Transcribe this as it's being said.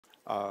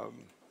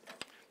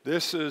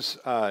This is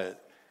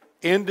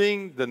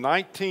ending the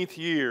 19th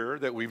year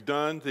that we've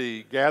done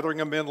the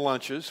Gathering of Men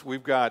lunches.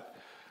 We've got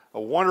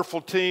a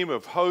wonderful team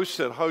of hosts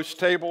that host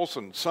tables,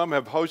 and some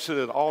have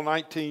hosted it all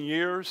 19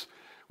 years.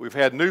 We've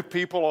had new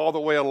people all the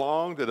way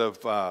along that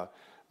have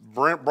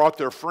brought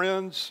their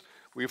friends.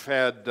 We've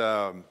had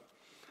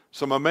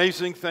some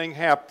amazing things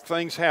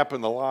happen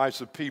in the lives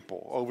of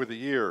people over the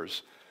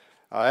years.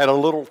 I had a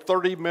little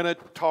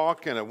 30-minute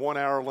talk and a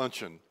 1-hour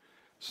luncheon.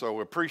 So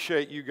we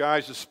appreciate you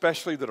guys,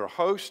 especially that are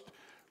hosts.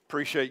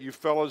 Appreciate you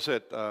fellas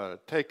that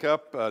take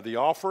up the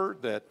offer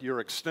that you're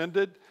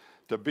extended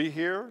to be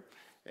here.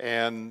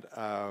 And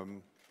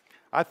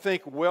I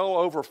think well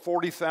over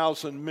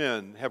 40,000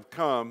 men have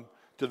come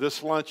to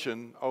this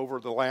luncheon over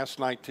the last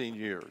 19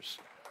 years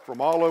from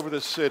all over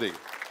the city.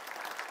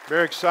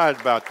 Very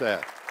excited about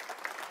that.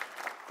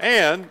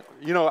 And,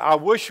 you know, I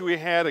wish we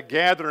had a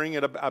gathering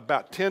at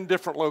about 10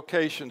 different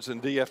locations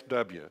in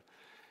DFW.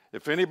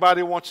 If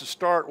anybody wants to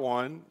start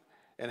one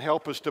and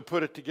help us to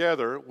put it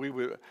together, we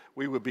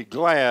would be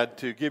glad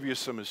to give you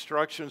some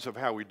instructions of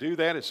how we do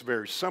that. It's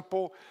very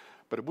simple,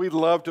 but we'd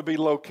love to be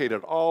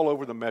located all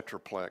over the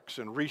Metroplex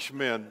and reach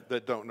men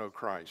that don't know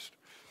Christ.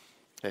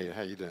 Hey,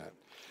 how you doing?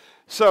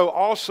 So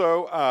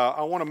also,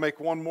 I want to make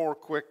one more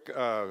quick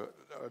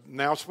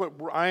announcement.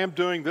 I am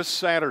doing this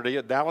Saturday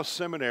at Dallas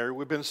Seminary.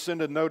 We've been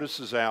sending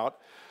notices out,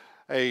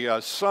 a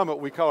summit.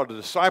 We call it a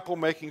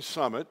disciple-making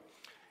summit.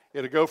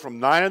 It'll go from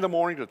 9 in the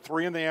morning to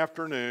 3 in the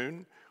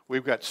afternoon.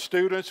 We've got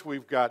students.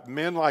 We've got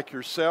men like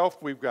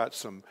yourself. We've got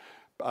some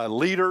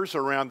leaders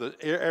around the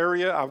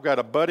area. I've got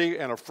a buddy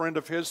and a friend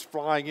of his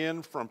flying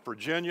in from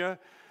Virginia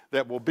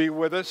that will be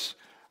with us.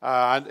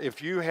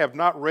 If you have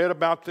not read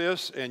about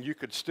this and you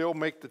could still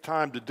make the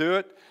time to do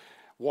it,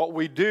 what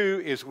we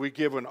do is we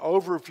give an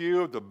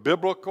overview of the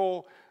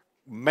biblical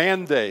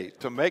mandate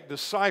to make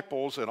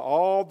disciples and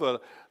all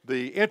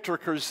the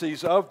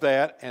intricacies of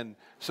that. And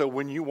so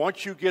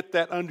once you get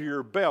that under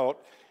your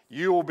belt,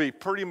 you will be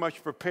pretty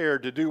much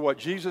prepared to do what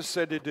Jesus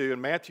said to do in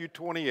Matthew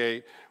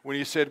 28 when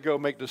he said, go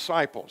make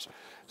disciples.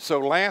 So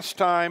last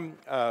time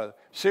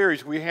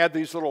series, we had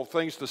these little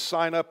things to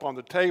sign up on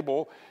the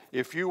table.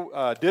 If you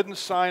didn't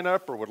sign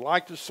up or would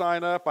like to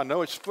sign up, I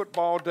know it's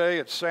football day,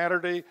 it's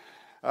Saturday,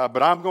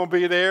 but I'm going to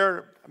be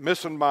there,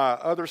 missing my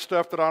other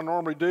stuff that I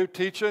normally do,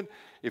 teaching.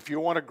 If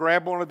you want to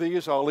grab one of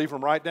these, I'll leave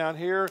them right down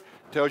here. It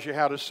tells you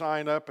how to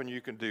sign up, and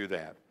you can do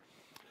that.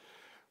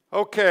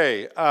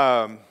 Okay,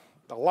 a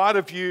lot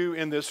of you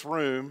in this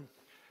room,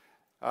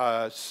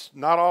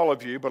 not all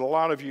of you, but a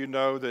lot of you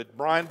know that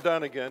Brian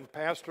Dunnigan,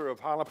 pastor of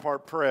Highland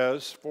Park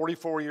Pres,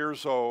 44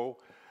 years old,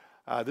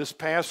 this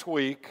past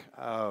week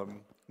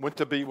went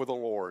to be with the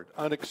Lord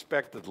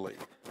unexpectedly.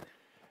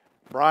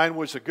 Brian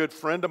was a good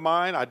friend of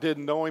mine. I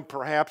didn't know him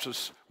perhaps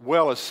as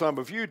well as some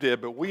of you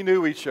did, but we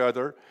knew each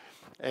other,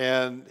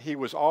 and he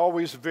was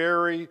always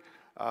very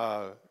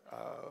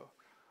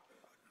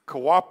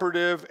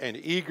cooperative and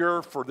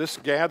eager for this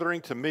gathering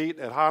to meet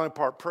at Highland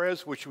Park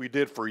Pres, which we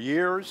did for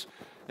years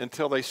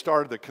until they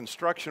started the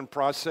construction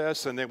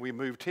process, and then we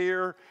moved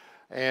here,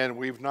 and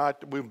we've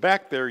not moved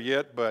back there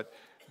yet, but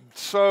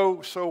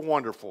so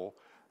wonderful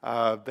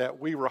that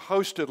we were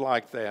hosted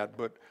like that.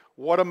 But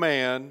what a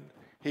man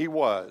he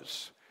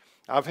was.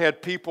 I've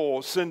had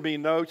people send me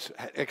notes,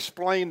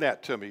 explain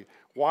that to me.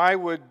 Why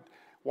would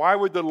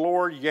the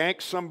Lord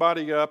yank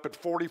somebody up at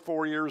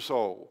 44 years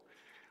old?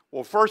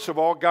 Well, first of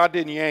all, God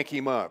didn't yank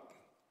him up.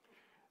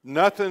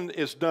 Nothing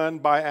is done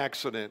by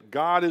accident.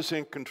 God is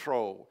in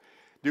control.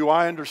 Do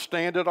I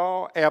understand it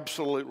all?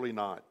 Absolutely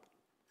not.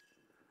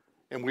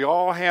 And we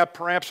all have,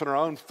 perhaps in our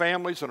own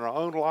families and our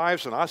own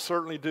lives, and I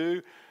certainly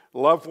do,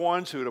 loved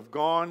ones who have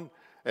gone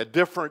at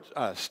different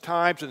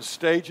times and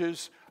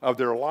stages of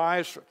their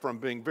lives, from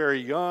being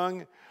very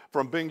young,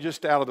 from being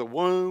just out of the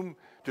womb,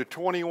 to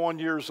 21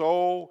 years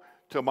old,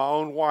 to my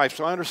own wife.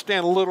 So I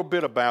understand a little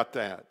bit about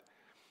that.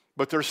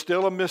 But there's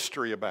still a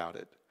mystery about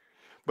it.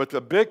 But the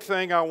big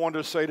thing I wanted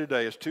to say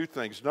today is two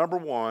things. Number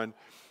one,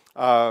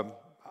 I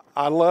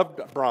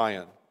loved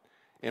Brian.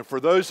 And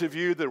for those of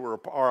you that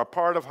are a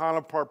part of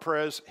Highland Park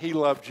Pres, he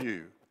loved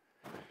you.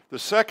 The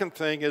second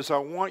thing is I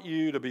want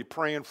you to be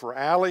praying for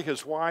Allie,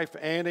 his wife,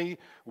 Annie,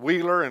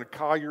 Wheeler, and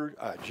Collier,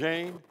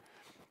 Jane.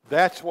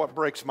 That's what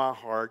breaks my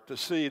heart, to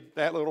see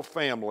that little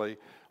family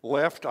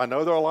left. I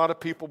know there are a lot of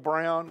people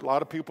around, a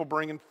lot of people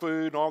bringing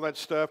food and all that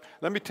stuff.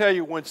 Let me tell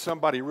you when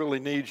somebody really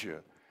needs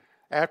you.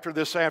 After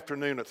this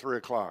afternoon at 3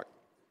 o'clock,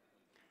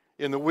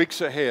 in the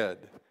weeks ahead,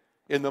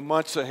 in the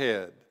months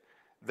ahead,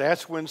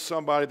 that's when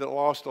somebody that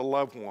lost a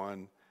loved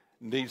one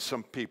needs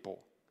some people.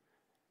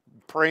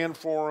 Praying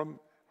for them,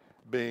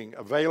 being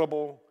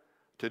available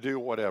to do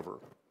whatever.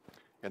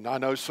 And I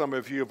know some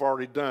of you have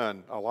already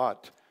done a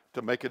lot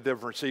to make a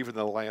difference even in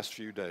the last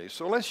few days.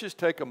 So let's just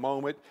take a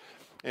moment,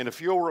 and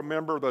if you'll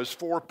remember those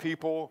 4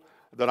 people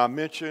that I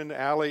mentioned,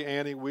 Allie,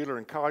 Annie, Wheeler,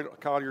 and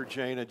Collier,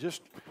 Jane, and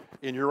just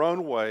in your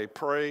own way,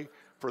 pray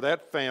for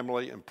that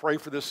family and pray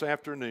for this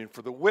afternoon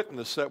for the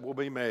witness that will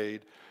be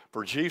made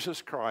for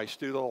Jesus Christ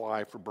through the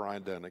life of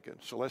Brian Dunnigan.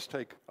 So let's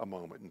take a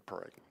moment and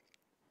pray.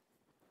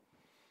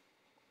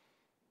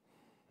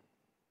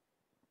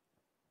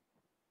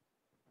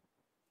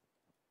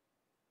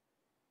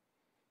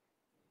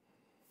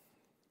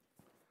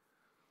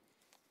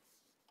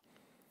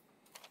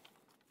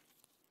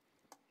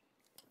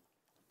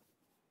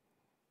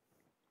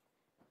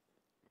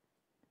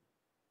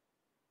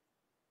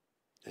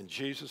 In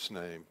Jesus'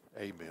 name,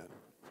 amen.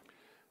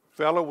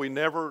 Fellow, we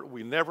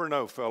never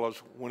know,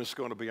 fellows, when it's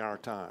going to be our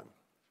time.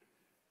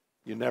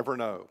 You never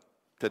know.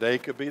 Today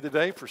could be the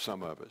day for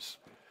some of us.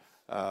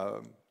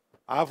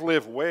 I've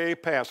lived way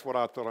past what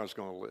I thought I was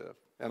going to live.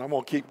 And I'm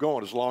going to keep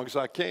going as long as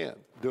I can,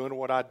 doing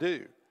what I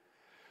do.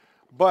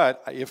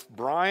 But if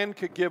Brian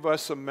could give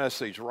us a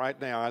message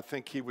right now, I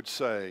think he would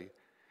say,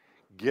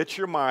 get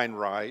your mind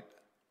right.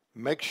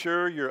 Make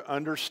sure you're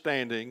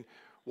understanding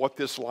what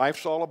this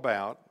life's all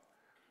about,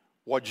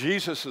 what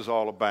Jesus is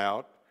all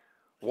about,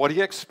 what he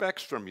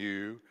expects from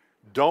you.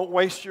 Don't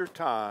waste your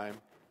time.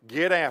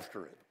 Get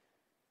after it.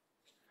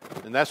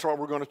 And that's what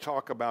we're going to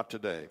talk about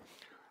today.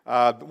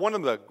 One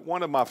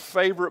of my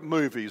favorite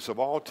movies of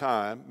all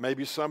time,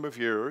 maybe some of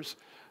yours,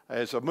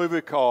 is a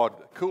movie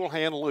called Cool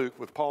Hand Luke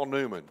with Paul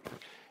Newman.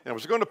 And I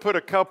was going to put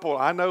a couple,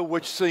 I know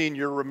which scene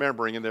you're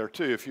remembering in there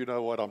too, if you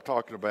know what I'm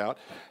talking about.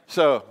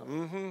 So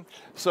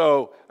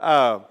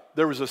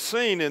there was a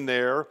scene in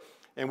there,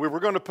 and we were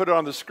going to put it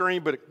on the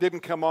screen, but it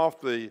didn't come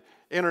off the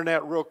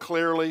internet real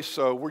clearly,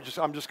 so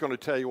I'm just going to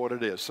tell you what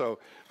it is. So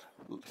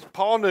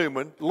Paul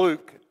Newman,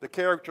 Luke, the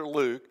character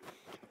Luke,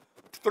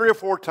 3 or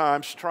 4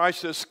 times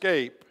tries to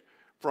escape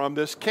from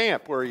this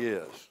camp where he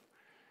is.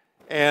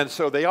 And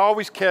so they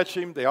always catch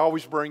him, they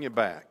always bring him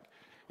back.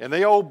 And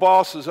the old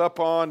boss is up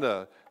on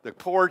the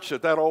porch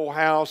at that old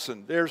house,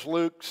 and there's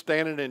Luke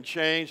standing in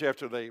chains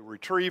after they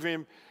retrieve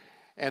him.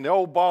 And the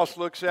old boss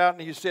looks out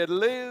and he said,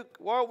 Luke,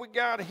 what we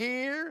got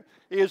here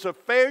is a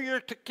failure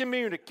to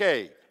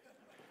communicate.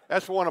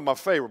 That's one of my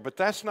favorite, but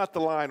that's not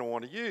the line I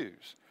want to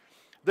use.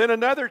 Then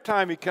another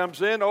time he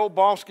comes in, old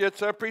boss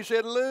gets up, he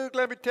said, Luke,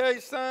 let me tell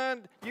you,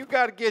 son, you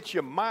got to get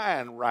your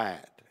mind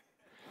right.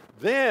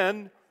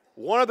 Then,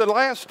 one of the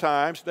last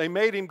times, they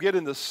made him get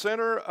in the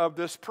center of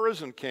this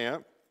prison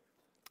camp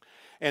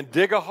and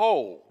dig a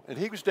hole. And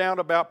he was down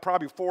about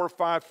probably 4 or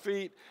 5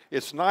 feet.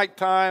 It's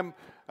nighttime.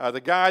 The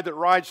guy that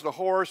rides the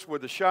horse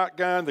with the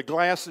shotgun, the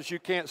glasses, you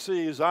can't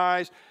see his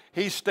eyes,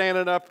 he's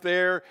standing up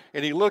there,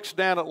 and he looks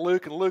down at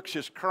Luke, and Luke's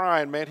just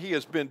crying, man. He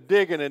has been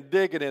digging and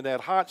digging in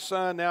that hot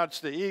sun. Now it's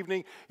the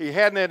evening. He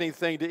hadn't had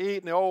anything to eat,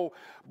 and the old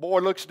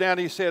boy looks down,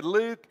 and he said,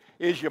 Luke,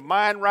 is your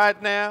mind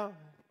right now?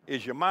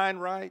 Is your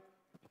mind right?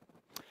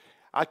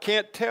 I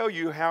can't tell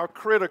you how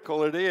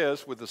critical it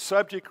is with the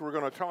subject we're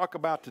going to talk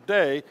about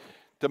today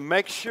to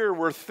make sure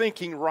we're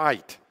thinking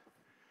right.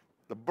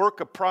 The book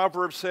of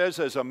Proverbs says,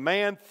 as a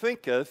man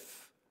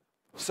thinketh,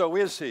 so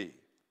is he.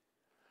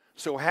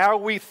 So how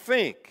we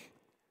think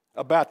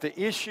about the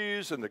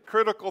issues and the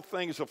critical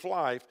things of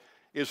life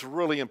is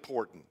really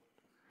important.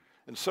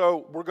 And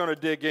so we're going to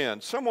dig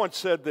in. Someone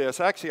said this.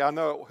 Actually, I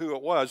know who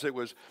it was. It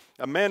was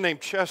a man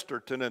named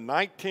Chesterton in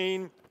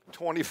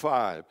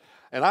 1925.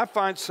 And I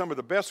find some of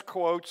the best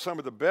quotes, some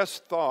of the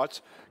best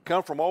thoughts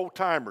come from old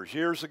timers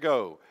years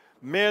ago.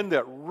 Men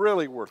that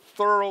really were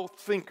thorough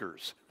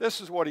thinkers. This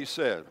is what he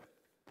said.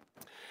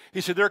 He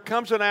said, there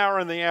comes an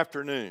hour in the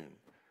afternoon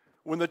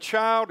when the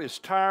child is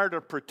tired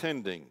of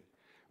pretending,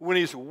 when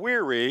he's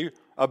weary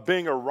of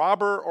being a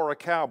robber or a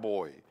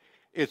cowboy.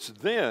 It's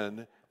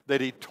then that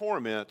he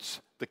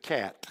torments the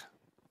cat.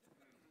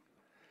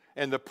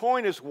 And the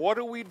point is, what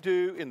do we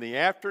do in the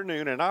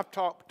afternoon? And I've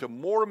talked to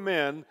more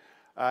men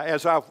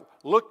as I've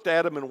looked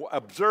at them and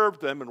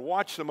observed them and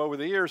watched them over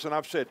the years, and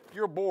I've said,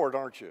 you're bored,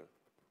 aren't you?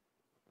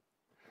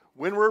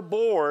 When we're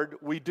bored,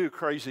 we do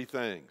crazy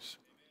things.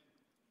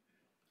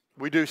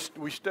 We do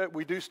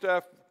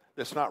stuff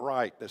that's not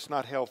right, that's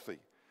not healthy.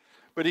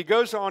 But he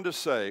goes on to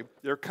say,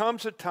 there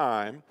comes a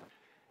time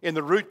in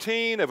the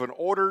routine of an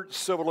ordered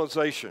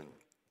civilization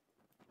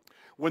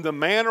when the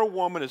man or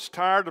woman is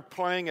tired of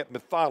playing at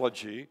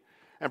mythology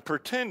and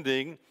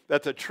pretending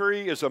that the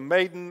tree is a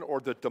maiden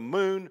or that the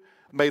moon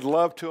made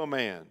love to a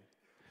man.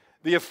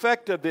 The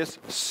effect of this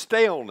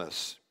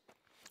staleness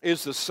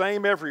is the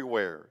same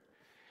everywhere.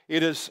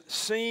 It is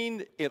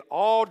seen in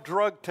all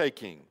drug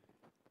taking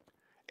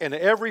and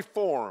every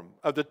form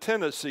of the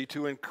tendency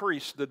to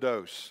increase the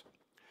dose.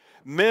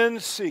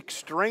 Men seek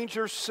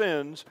stranger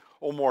sins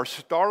or more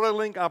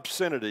startling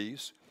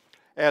obscenities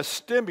as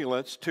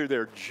stimulants to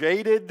their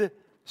jaded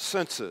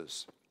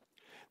senses.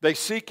 They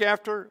seek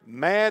after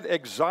mad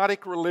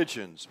exotic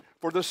religions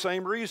for the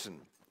same reason.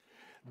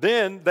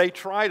 Then they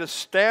try to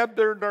stab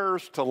their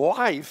nerves to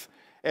life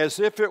as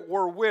if it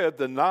were with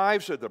the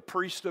knives of the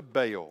priest of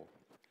Baal.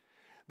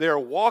 They are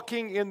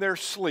walking in their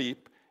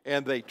sleep,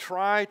 and they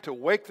try to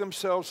wake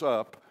themselves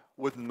up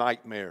with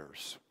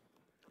nightmares.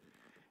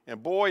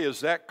 And boy, is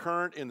that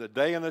current in the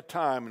day and the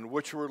time in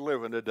which we're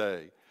living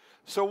today.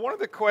 So one of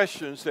the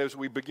questions as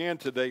we begin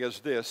today is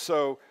this.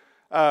 So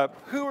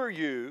who are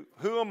you,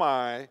 who am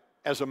I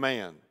as a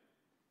man?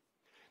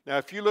 Now,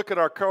 if you look at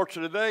our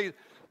culture today,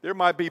 there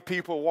might be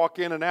people walk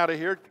in and out of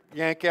here,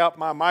 yank out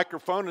my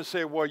microphone and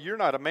say, well, you're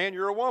not a man,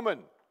 you're a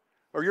woman,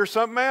 or you're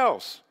something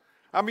else.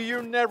 I mean,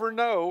 you never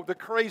know the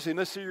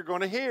craziness that you're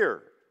going to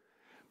hear.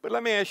 But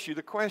let me ask you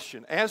the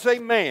question. As a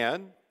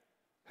man,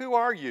 who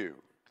are you?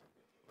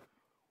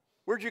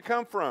 Where'd you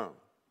come from?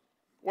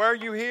 Why are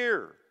you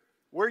here?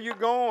 Where are you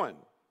going?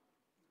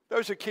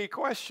 Those are key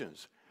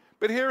questions.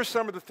 But here are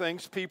some of the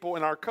things people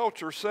in our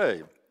culture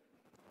say.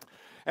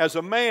 As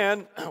a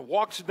man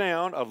walks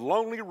down a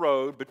lonely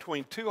road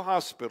between two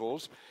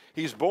hospitals,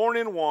 he's born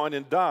in one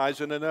and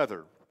dies in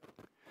another.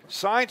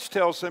 Science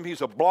tells him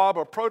he's a blob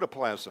of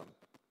protoplasm.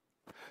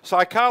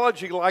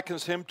 Psychology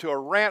likens him to a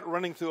rat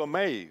running through a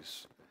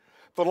maze.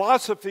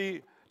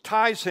 Philosophy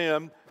ties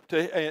him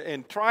to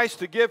and tries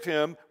to give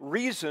him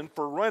reason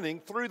for running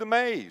through the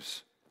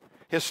maze.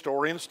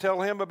 Historians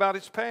tell him about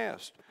his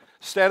past.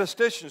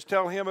 Statisticians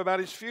tell him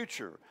about his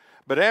future.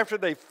 But after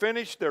they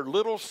finish their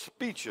little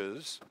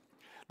speeches,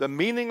 the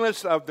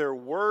meaninglessness of their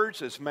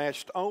words is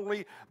matched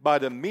only by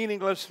the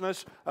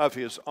meaninglessness of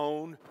his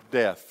own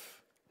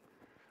death.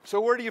 So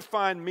where do you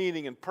find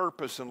meaning and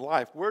purpose in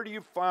life? Where do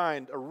you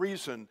find a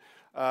reasons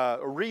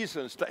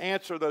to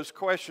answer those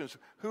questions?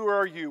 Who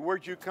are you?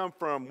 Where'd you come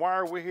from? Why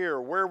are we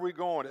here? Where are we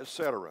going?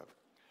 Etc.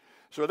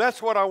 So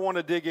that's what I want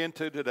to dig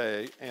into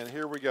today, and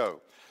here we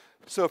go.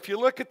 So if you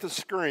look at the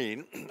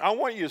screen, I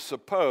want you to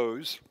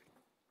suppose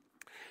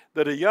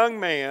that a young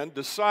man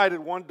decided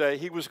one day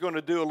he was going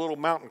to do a little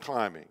mountain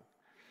climbing.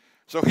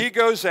 So he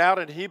goes out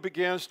and he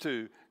begins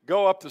to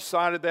go up the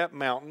side of that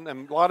mountain,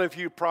 and a lot of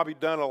you have probably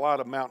done a lot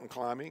of mountain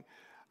climbing.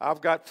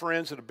 I've got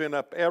friends that have been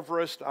up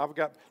Everest.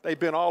 They've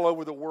been all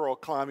over the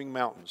world climbing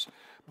mountains.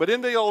 But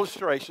in the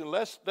illustration,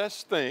 let's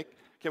think.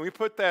 Can we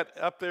put that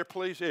up there,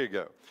 please? Here you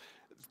go.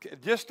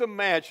 Just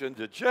imagine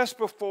that just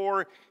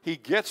before he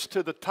gets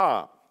to the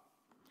top,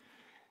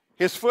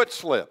 his foot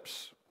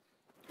slips.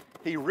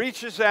 He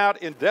reaches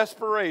out in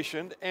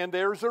desperation, and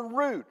there's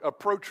a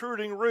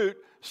protruding root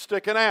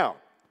sticking out.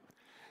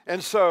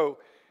 And so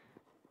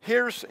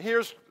here's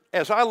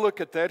as I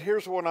look at that,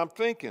 here's what I'm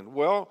thinking.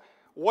 Well,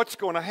 what's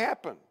going to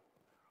happen?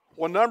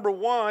 Well, number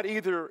one,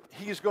 either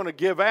he's going to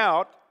give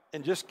out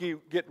and just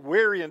get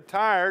weary and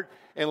tired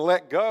and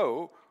let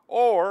go,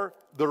 or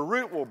the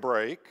root will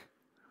break,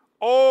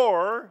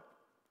 or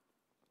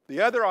the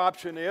other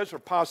option is, or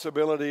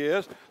possibility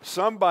is,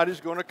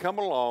 somebody's going to come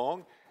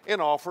along and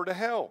offer to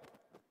help.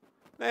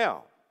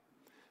 Now,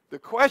 the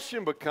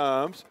question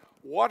becomes,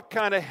 what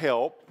kind of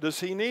help does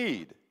he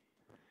need?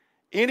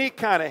 Any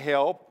kind of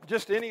help,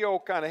 just any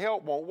old kind of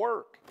help won't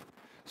work.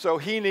 So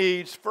he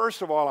needs,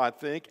 first of all, I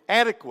think,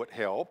 adequate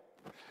help.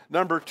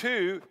 Number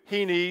two,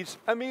 he needs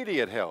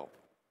immediate help.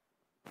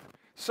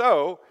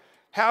 So,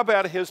 how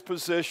about his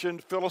position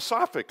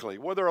philosophically?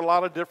 Well, there are a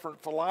lot of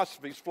different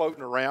philosophies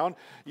floating around.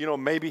 You know,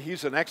 maybe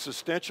he's an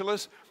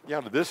existentialist. You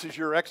know, this is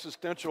your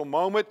existential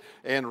moment,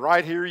 and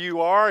right here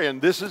you are,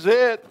 and this is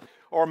it.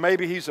 Or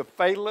maybe he's a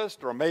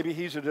fatalist, or maybe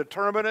he's a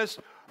determinist.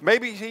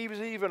 Maybe he's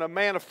even a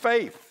man of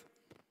faith.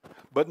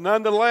 But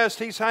nonetheless,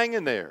 he's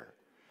hanging there.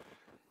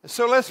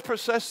 So let's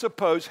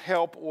suppose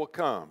help will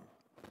come.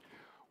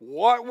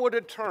 What will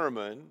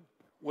determine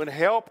when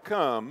help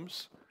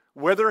comes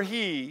whether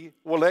he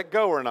will let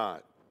go or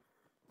not?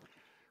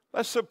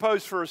 Let's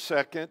suppose for a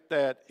second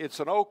that it's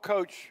an old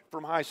coach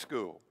from high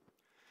school.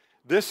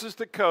 This is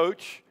the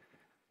coach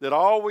that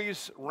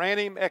always ran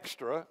him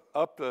extra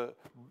up the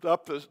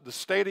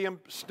stadium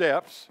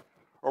steps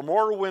or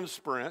mortal wind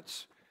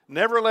sprints,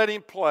 never let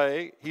him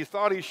play. He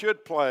thought he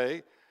should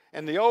play.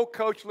 And the old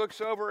coach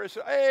looks over and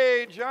says,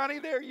 "Hey, Johnny,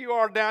 there you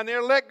are down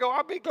there. Let go.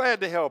 I'll be glad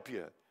to help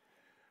you."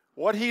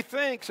 What he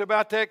thinks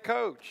about that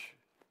coach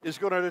is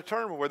going to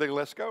determine whether he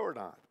lets go or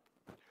not.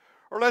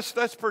 Or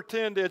let's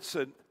pretend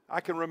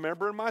I can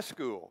remember in my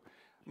school,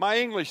 my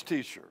English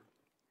teacher.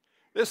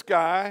 This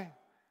guy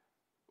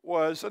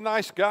was a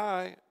nice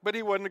guy, but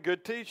he wasn't a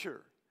good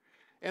teacher.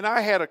 And I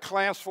had a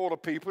class full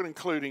of people,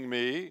 including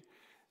me,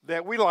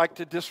 that we liked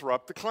to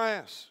disrupt the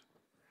class.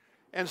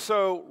 And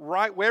so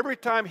every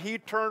time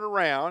he'd turn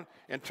around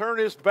and turn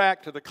his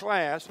back to the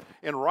class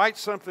and write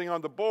something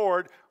on the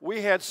board,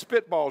 we had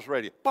spitballs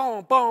ready.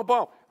 Boom, boom,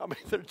 boom. I mean,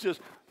 they're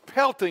just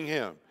pelting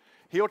him.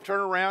 He'll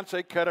turn around and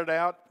say, "Cut it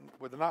out,"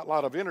 with not a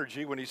lot of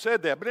energy when he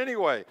said that. But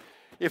anyway,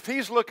 if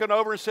he's looking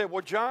over and said,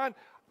 "Well, John,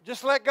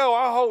 just let go.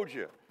 I'll hold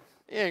you."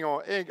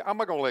 I'm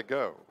not going to let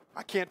go.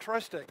 I can't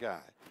trust that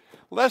guy.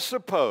 Let's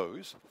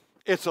suppose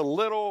it's a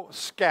little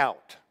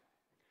scout,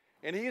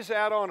 and he's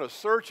out on a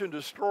search and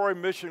destroy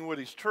mission with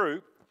his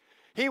troop.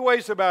 He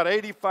weighs about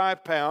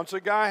 85 pounds. The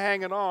guy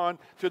hanging on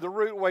to the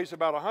root weighs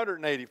about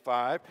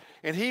 185,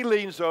 and he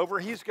leans over.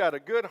 He's got a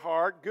good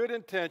heart, good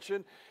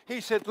intention.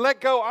 He said,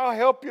 "Let go. I'll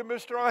help you,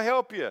 mister. I'll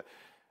help you."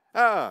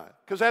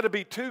 Because that'd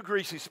be 2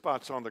 greasy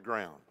spots on the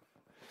ground.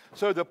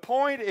 So the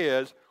point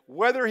is,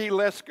 whether he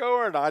lets go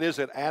or not, is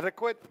it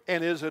adequate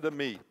and is it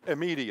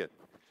immediate?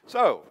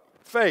 So,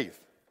 faith.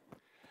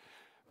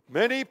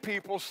 Many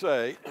people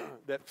say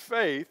that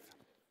faith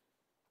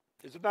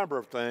is a number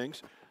of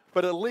things,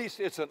 but at least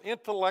it's an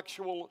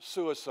intellectual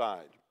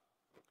suicide.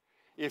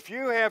 If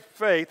you have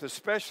faith,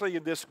 especially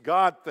in this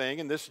God thing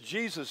and this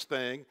Jesus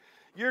thing,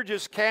 you're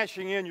just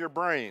cashing in your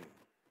brain.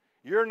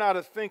 You're not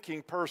a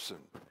thinking person.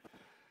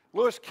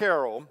 Lewis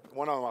Carroll,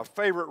 one of my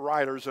favorite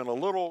writers, in a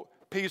little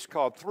piece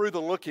called Through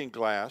the Looking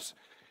Glass,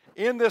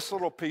 in this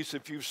little piece,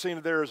 if you've seen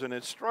it, there is an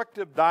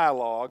instructive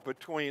dialogue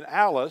between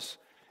Alice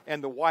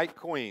and the White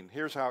Queen.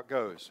 Here's how it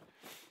goes.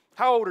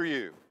 "How old are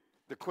you?"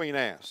 The Queen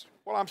asked.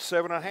 Well, I'm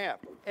 7.5.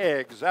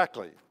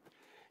 Exactly.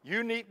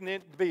 You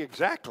needn't be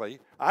exactly.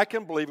 I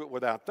can believe it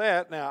without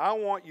that. Now, I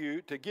want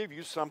you to give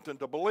you something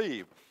to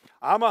believe.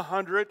 I'm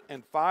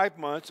 105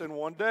 months and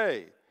 1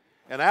 day.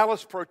 And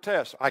Alice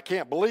protests. I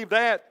can't believe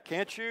that.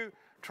 Can't you?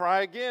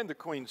 Try again, the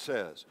Queen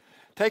says.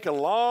 Take a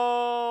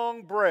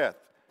long breath.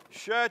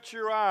 Shut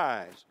your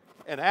eyes.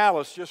 And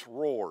Alice just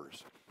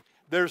roars.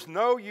 There's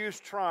no use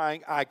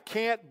trying. I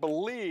can't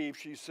believe,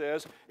 she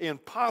says,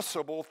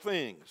 impossible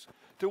things.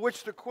 To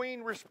which the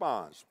Queen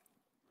responds,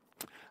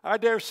 I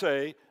dare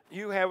say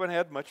you haven't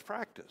had much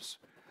practice.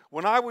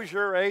 When I was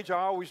your age, I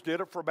always did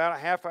it for about a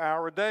half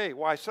hour a day.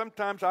 Why,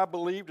 sometimes I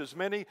believed as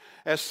many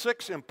as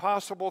 6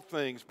 impossible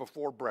things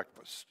before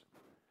breakfast.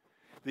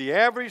 The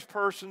average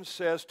person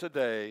says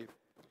today,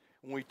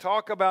 when we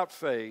talk about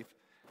faith,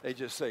 they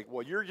just say,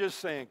 well, you're just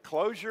saying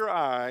close your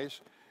eyes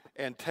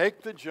and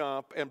take the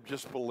jump and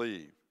just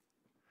believe.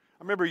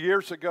 I remember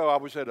years ago, I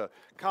was at a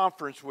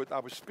conference I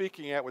was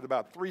speaking at with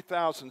about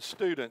 3,000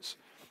 students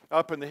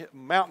up in the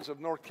mountains of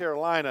North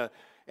Carolina,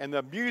 and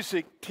the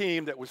music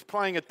team that was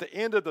playing at the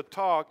end of the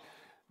talk,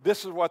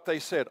 this is what they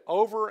said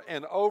over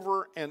and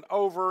over and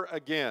over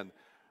again.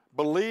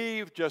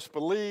 Believe, just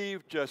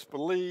believe, just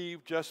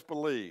believe, just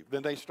believe.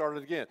 Then they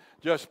started again.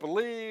 Just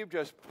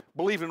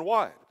believe in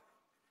what?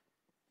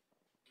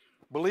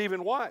 Believe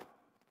in what?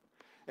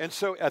 And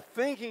so a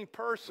thinking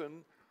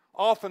person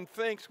often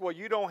thinks, well,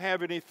 you don't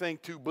have anything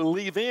to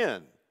believe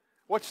in.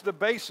 What's the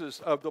basis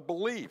of the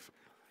belief?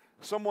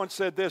 Someone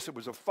said this. It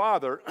was a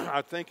father,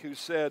 I think, who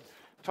said,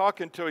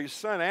 talking to his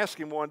son, asked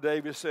him one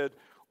day, he said,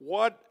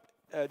 what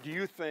do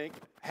you think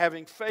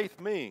having faith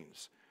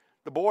means?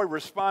 The boy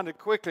responded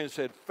quickly and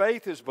said,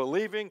 faith is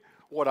believing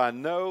what I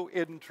know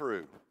isn't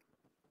true.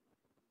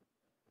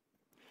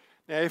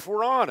 Now, if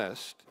we're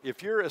honest,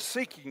 if you're a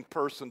seeking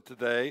person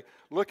today,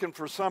 looking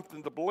for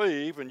something to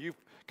believe, and you've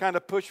kind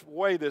of pushed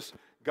away this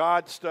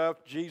God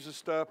stuff, Jesus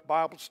stuff,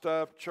 Bible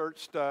stuff, church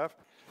stuff,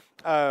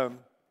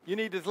 you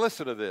need to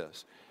listen to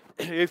this.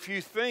 If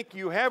you think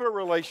you have a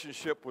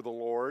relationship with the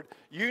Lord,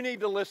 you need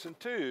to listen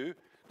to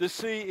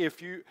see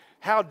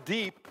how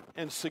deep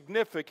and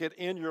significant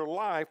in your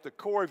life, the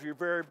core of your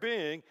very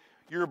being,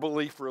 your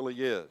belief really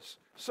is.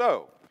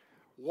 So,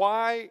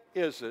 why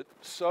is it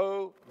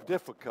so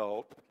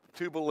difficult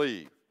to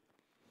believe?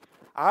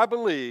 I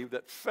believe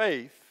that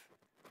faith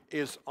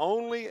is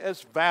only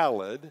as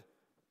valid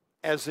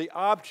as the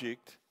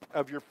object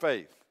of your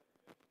faith.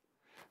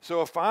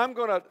 So if I'm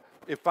going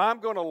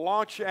to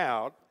launch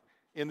out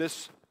in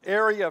this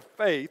area of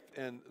faith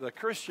and the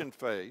Christian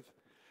faith,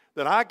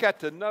 then I got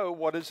to know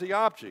what is the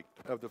object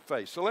of the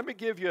faith. So let me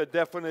give you a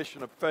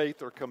definition of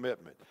faith or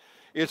commitment.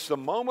 It's the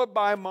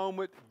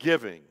moment-by-moment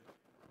giving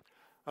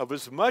of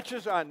as much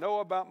as I know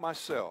about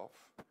myself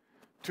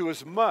to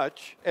as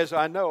much as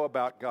I know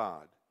about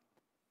God.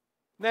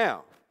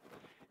 Now,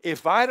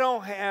 if I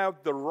don't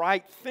have the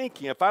right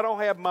thinking, if I don't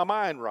have my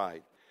mind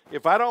right,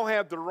 if I don't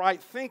have the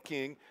right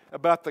thinking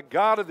about the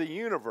God of the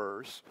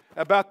universe,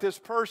 about this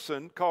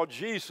person called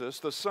Jesus,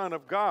 the Son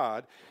of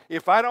God,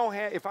 if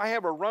I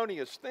have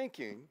erroneous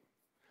thinking,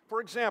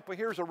 for example,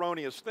 here's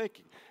erroneous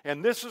thinking.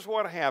 And this is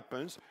what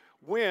happens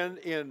when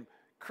in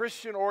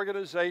Christian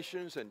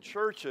organizations and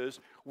churches,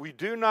 we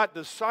do not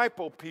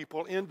disciple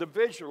people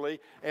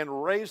individually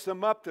and raise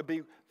them up to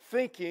be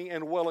thinking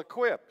and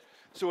well-equipped.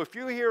 So if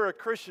you hear a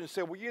Christian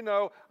say, well, you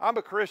know, I'm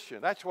a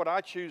Christian. That's what I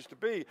choose to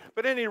be.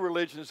 But any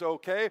religion is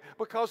okay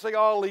because they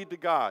all lead to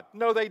God.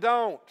 No, they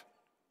don't.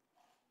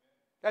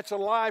 That's a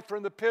lie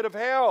from the pit of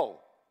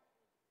hell.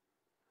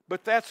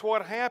 But that's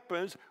what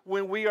happens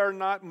when we are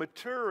not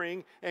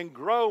maturing and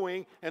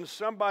growing and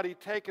somebody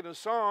taking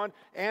us on,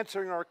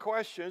 answering our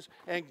questions,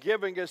 and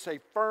giving us a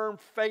firm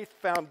faith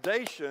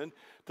foundation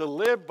to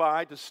live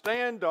by, to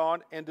stand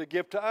on, and to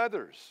give to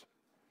others.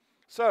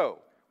 So,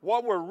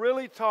 what we're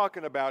really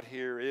talking about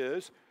here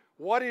is,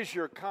 what is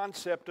your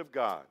concept of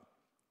God?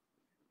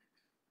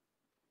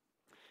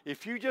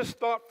 If you just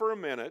thought for a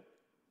minute,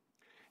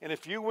 and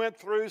if you went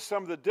through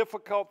some of the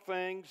difficult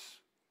things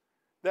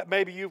that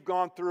maybe you've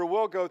gone through,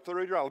 will go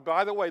through,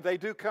 by the way, they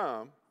do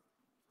come.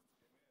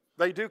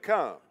 They do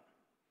come.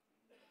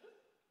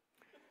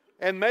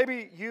 And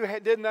maybe you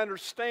didn't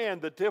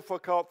understand the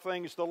difficult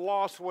things, the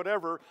loss,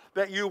 whatever,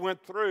 that you went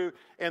through,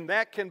 and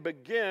that can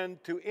begin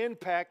to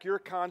impact your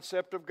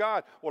concept of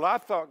God. Well, I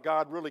thought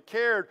God really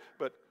cared,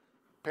 but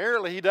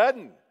apparently He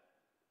doesn't.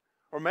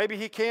 Or maybe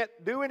He can't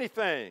do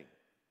anything,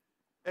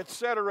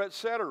 etc.,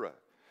 etc.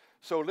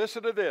 So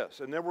listen to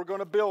this, and then we're going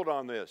to build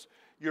on this.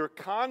 Your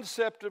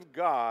concept of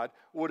God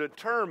will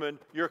determine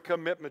your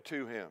commitment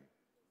to Him.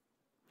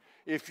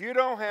 If you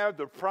don't have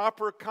the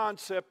proper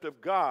concept of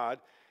God,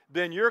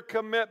 then your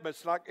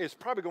commitment's it's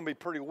probably going to be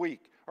pretty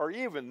weak or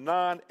even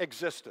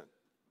non-existent.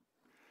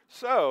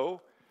 So,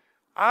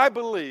 I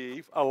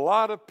believe a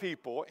lot of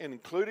people,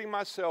 including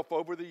myself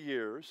over the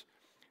years,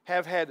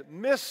 have had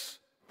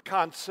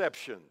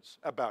misconceptions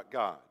about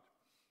God.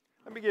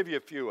 Let me give you a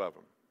few of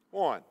them.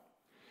 One,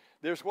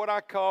 there's what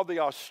I call the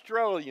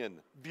Australian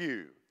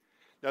view.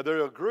 Now,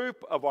 there are a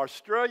group of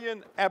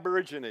Australian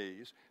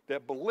Aborigines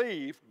that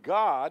believe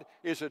God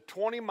is a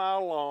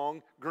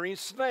 20-mile-long green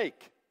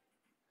snake.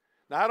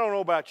 Now, I don't know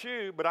about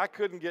you, but I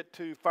couldn't get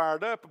too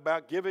fired up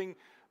about giving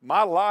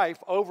my life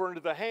over into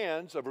the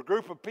hands of a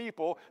group of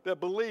people that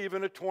believe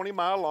in a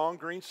 20-mile-long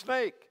green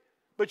snake.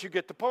 But you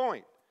get the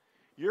point.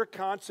 Your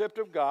concept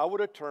of God will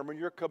determine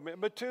your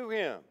commitment to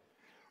Him.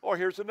 Or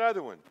here's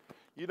another one.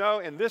 You know,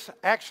 and this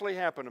actually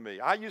happened to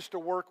me. I used to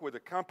work with a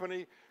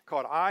company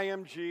called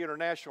IMG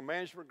International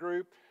Management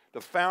Group.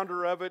 The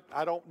founder of it,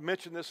 I don't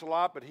mention this a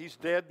lot, but he's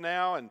dead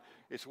now, and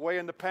it's way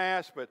in the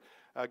past. But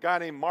a guy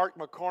named Mark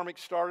McCormick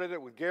started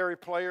it with Gary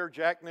Player,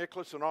 Jack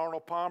Nicklaus, and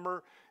Arnold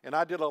Palmer. And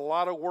I did a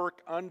lot of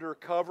work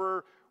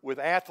undercover with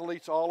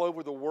athletes all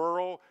over the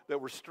world that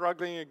were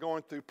struggling and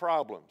going through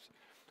problems.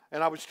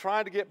 And I was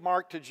trying to get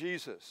Mark to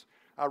Jesus.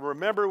 I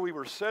remember we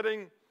were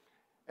sitting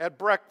at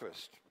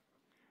breakfast,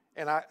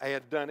 and I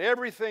had done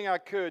everything I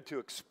could to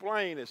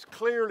explain as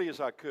clearly as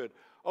I could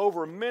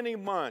over many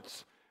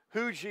months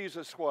who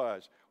Jesus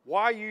was,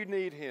 why you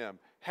need Him,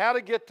 how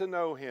to get to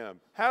know Him,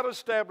 how to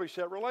establish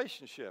that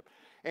relationship.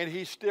 And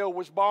he still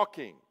was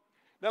balking.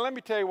 Now, let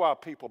me tell you why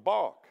people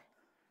balk.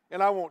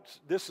 And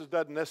this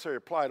doesn't necessarily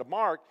apply to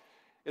Mark.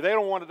 They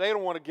don't want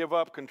to give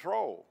up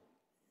control.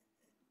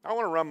 I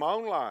want to run my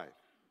own life.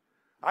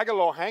 I got a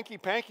little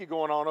hanky-panky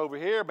going on over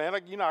here, man.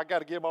 I got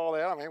to give all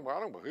that.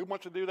 Who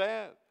wants to do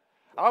that?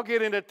 I'll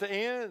get in at the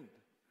end.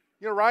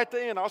 Right at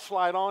the end, I'll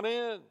slide on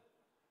in.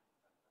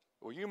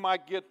 Well, you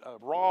might get a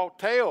raw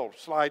tail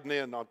sliding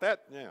in on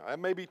that. Yeah, that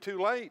may be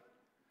too late.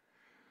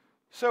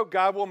 So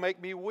God will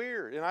make me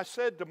weird. And I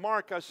said to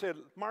Mark,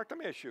 Mark, let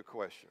me ask you a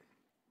question.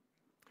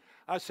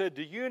 I said,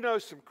 do you know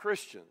some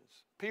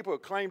Christians, people who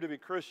claim to be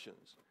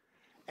Christians,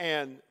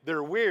 and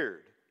they're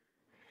weird?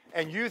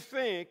 And you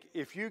think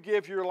if you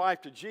give your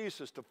life to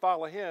Jesus to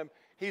follow Him,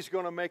 He's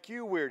going to make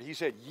you weird? He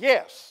said,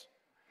 yes.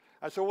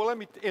 I said, well, let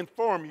me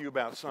inform you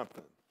about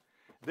something.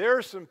 There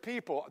are some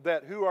people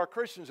who are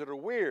Christians that are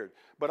weird,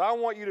 but I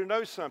want you to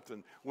know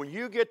something. When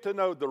you get to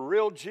know the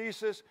real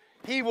Jesus,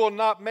 He will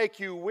not make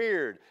you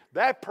weird.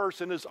 That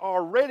person is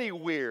already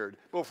weird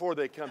before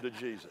they come to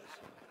Jesus.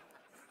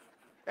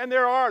 And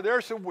there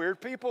are some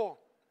weird people.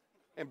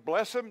 And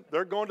bless them,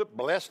 they're going to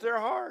bless their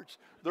hearts.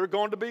 They're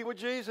going to be with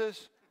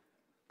Jesus.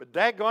 But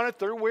daggone it,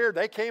 they're weird.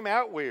 They came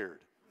out weird.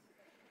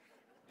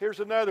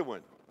 Here's another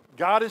one.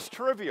 God is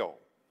trivial.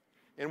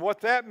 And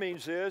what that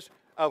means is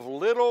of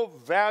little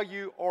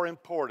value or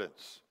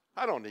importance.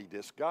 I don't need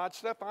this God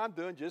stuff. I'm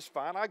doing just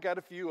fine. I got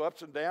a few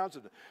ups and downs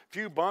and a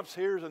few bumps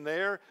here and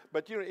there.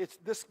 But,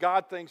 this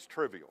God thing's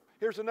trivial.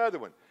 Here's another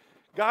one.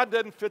 God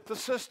doesn't fit the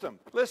system.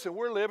 Listen,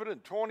 we're living in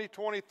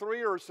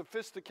 2023 or a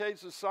sophisticated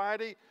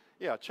society.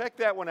 Yeah, check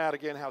that one out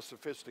again, how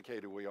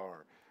sophisticated we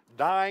are.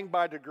 Dying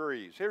by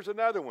degrees. Here's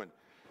another one.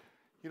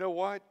 You know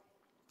what?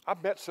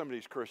 I've met some of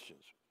these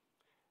Christians.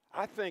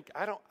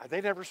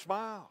 They never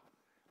smile.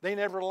 They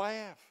never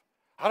laugh.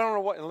 I don't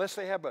know what, unless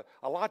they have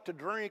a lot to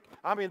drink.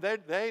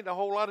 They ain't a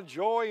whole lot of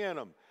joy in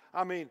them.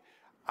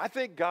 I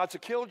think God's a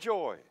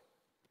killjoy.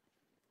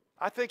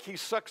 I think He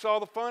sucks all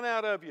the fun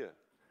out of you.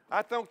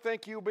 I don't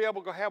think you'll be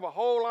able to have a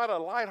whole lot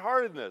of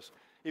lightheartedness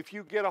if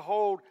you get a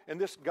hold, and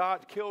this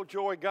God,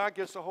 killjoy, God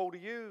gets a hold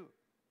of you.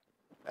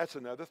 That's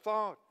another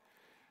thought.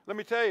 Let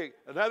me tell you,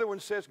 another one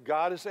says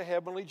God is a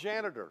heavenly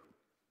janitor.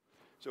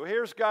 So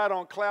here's God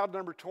on cloud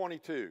number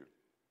 22.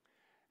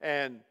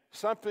 And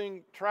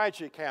something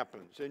tragic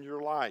happens in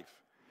your life.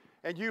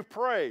 And you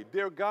pray,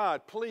 dear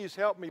God, please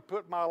help me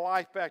put my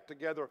life back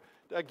together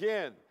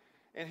again.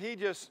 And he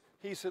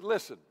said,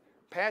 listen,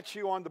 pats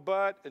you on the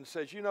butt and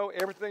says,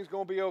 everything's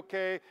going to be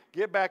okay.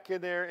 Get back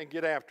in there and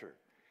get after it.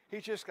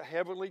 He's just a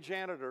heavenly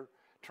janitor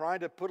trying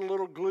to put a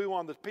little glue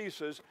on the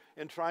pieces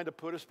and trying to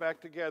put us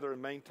back together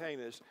and maintain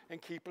us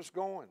and keep us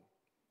going.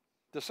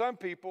 To some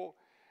people,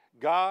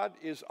 God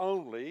is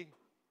only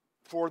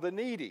for the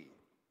needy.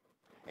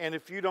 And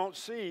if you don't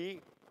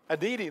see a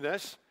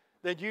neediness,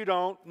 then you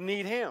don't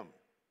need Him.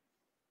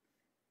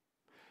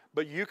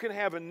 But you can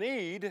have a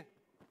need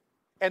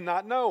and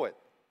not know it.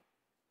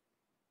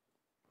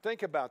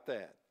 Think about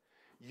that.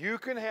 You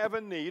can have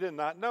a need and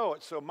not know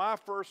it. So my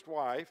first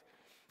wife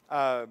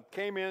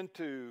came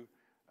into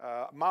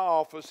my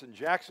office in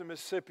Jackson,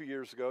 Mississippi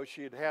years ago.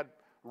 She had had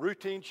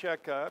routine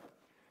checkup.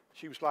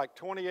 She was like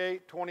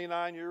 28,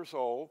 29 years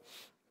old.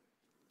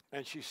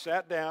 And she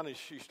sat down and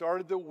she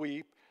started to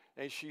weep.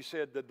 And she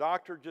said, the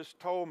doctor just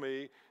told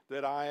me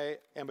that I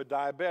am a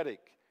diabetic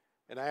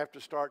and I have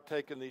to start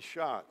taking these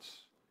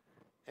shots.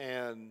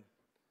 And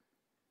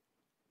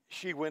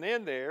she went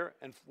in there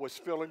and was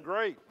feeling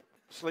great,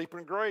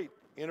 sleeping great,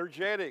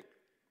 energetic,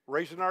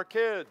 raising our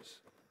kids.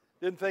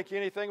 Didn't think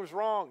anything was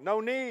wrong,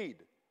 no need.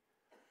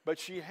 But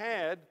she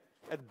had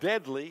a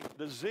deadly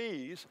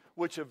disease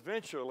which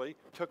eventually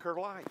took her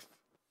life.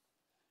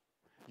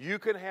 You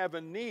can have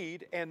a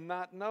need and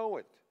not know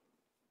it.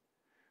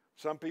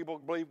 Some people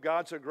believe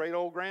God's a great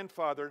old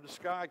grandfather in the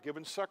sky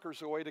giving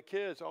suckers away to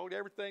kids. Oh,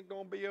 everything's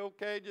going to be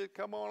okay. Just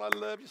come on, I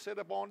love you. Sit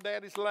up on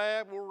Daddy's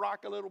lap. We'll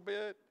rock a little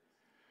bit.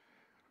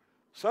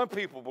 Some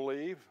people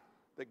believe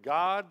that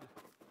God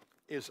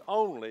is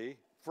only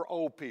for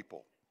old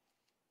people.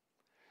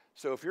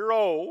 So if you're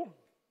old,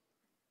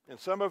 and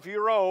some of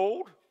you are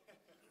old,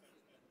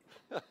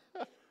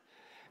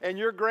 and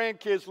your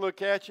grandkids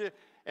look at you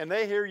and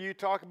they hear you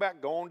talk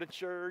about going to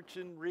church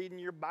and reading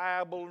your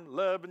Bible and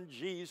loving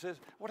Jesus,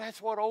 well,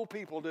 that's what old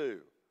people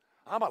do.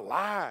 I'm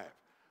alive.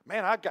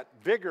 Man, I've got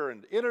vigor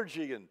and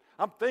energy, and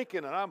I'm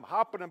thinking, and I'm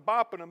hopping and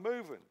bopping and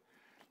moving.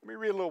 Let me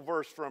read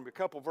a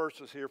couple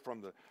verses here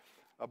from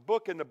a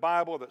book in the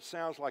Bible that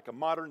sounds like a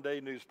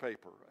modern-day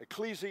newspaper.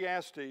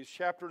 Ecclesiastes,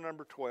 chapter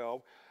number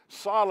 12.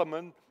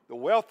 Solomon, the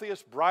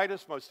wealthiest,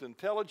 brightest, most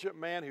intelligent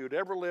man who had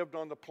ever lived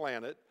on the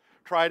planet,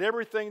 tried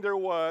everything there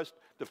was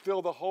to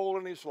fill the hole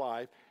in his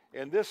life,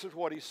 and this is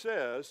what he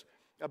says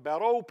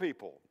about old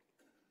people.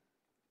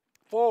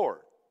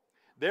 For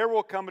there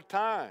will come a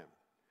time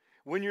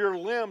when your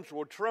limbs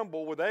will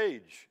tremble with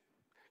age,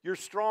 your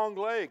strong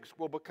legs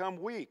will become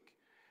weak,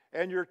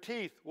 and your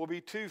teeth will be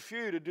too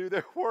few to do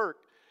their work,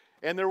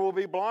 and there will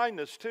be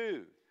blindness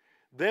too.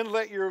 Then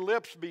let your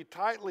lips be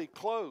tightly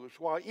closed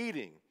while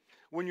eating,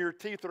 when your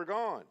teeth are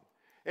gone.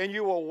 And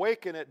you will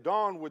awaken at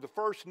dawn with the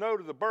first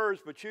note of the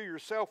birds, but you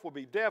yourself will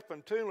be deaf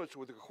and tuneless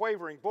with a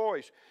quavering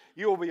voice.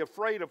 You will be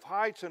afraid of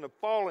heights and of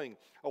falling,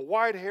 a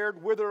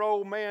white-haired, withered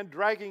old man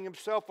dragging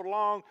himself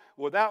along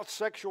without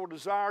sexual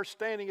desire,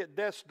 standing at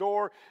death's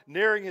door,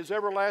 nearing his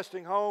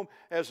everlasting home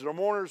as the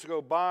mourners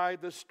go by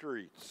the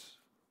streets.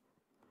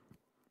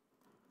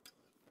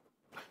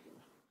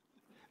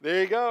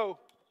 There you go.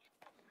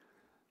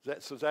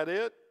 Is that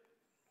it?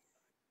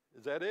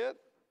 Is that it?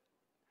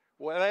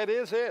 Well, that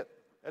is it.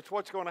 That's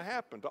what's going to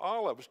happen to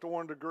all of us to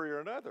one degree or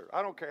another.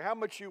 I don't care how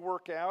much you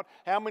work out,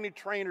 how many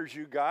trainers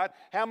you got,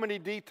 how many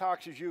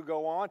detoxes you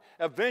go on.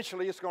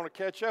 Eventually, it's going to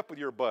catch up with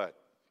your butt.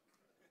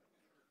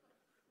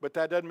 But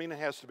that doesn't mean it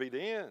has to be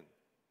the end.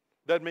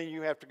 Doesn't mean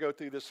you have to go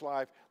through this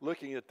life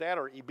looking at that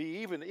or be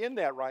even in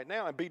that right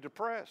now and be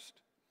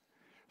depressed.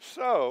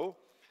 So,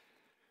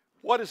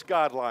 what is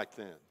God like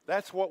then?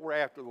 That's what we're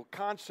after, the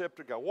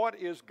concept of God. What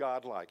is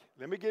God like?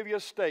 Let me give you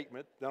a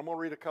statement, then I'm going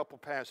to read a couple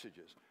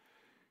passages.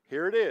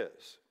 Here it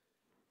is.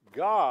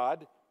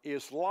 God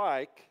is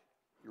like,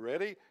 you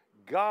ready?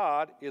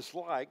 God is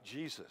like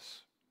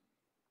Jesus.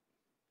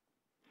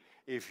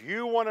 If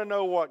you want to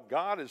know what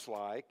God is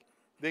like,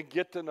 then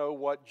get to know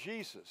what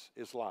Jesus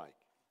is like.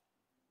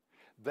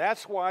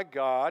 That's why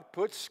God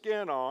put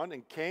skin on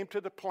and came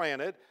to the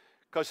planet,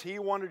 because he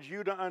wanted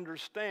you to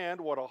understand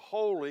what a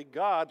holy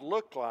God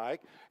looked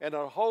like. And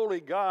a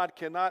holy God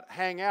cannot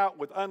hang out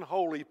with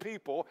unholy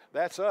people.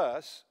 That's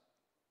us.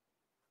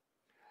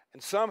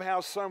 And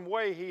somehow, some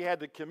way, he had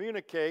to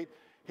communicate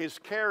his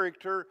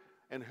character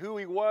and who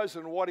he was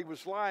and what he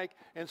was like.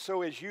 And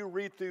so as you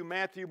read through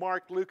Matthew,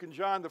 Mark, Luke, and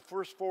John, the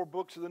first 4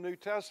 books of the New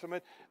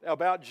Testament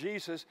about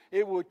Jesus,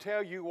 it will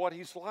tell you what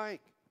he's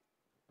like.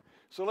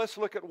 So let's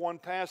look at one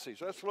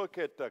passage. Let's look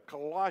at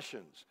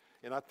Colossians.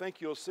 And I think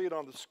you'll see it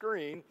on the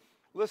screen.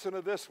 Listen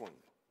to this one.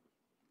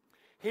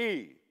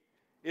 He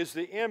is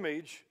the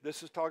image,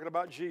 this is talking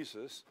about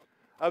Jesus,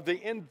 of the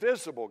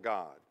invisible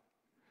God,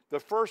 the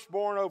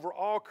firstborn over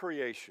all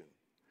creation.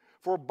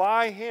 For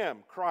by him,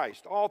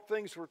 Christ, all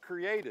things were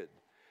created,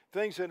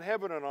 things in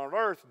heaven and on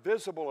earth,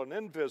 visible and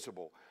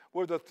invisible,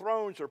 whether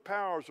thrones or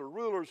powers or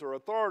rulers or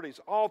authorities,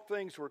 all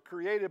things were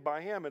created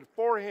by him and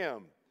for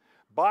him,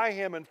 by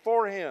him and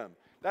for him.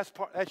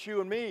 That's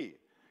you and me,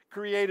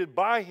 created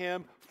by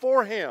him,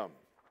 for him.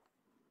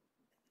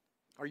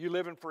 Are you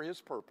living for his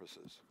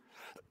purposes?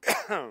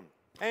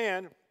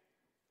 And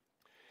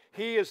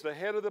he is the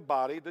head of the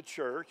body, the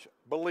church,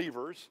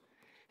 believers.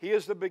 He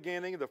is the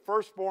beginning, the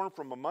firstborn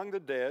from among the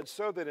dead,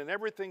 so that in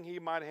everything he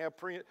might have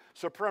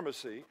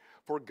supremacy.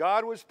 For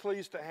God was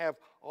pleased to have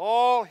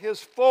all his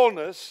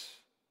fullness,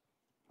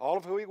 all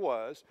of who he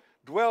was,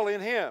 dwell in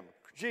him,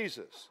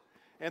 Jesus.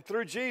 And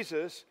through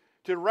Jesus,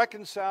 to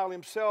reconcile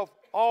himself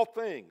all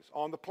things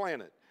on the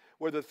planet,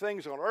 whether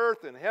things on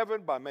earth and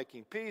heaven, by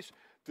making peace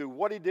through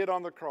what he did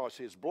on the cross,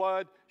 his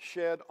blood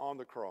shed on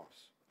the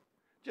cross.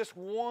 Just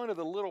one of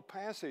the little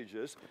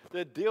passages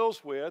that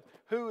deals with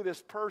who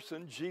this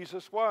person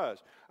Jesus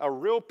was. A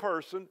real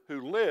person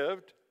who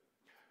lived,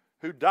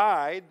 who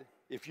died.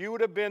 If you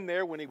would have been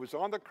there when he was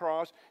on the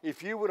cross,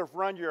 if you would have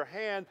run your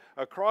hand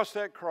across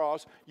that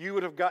cross, you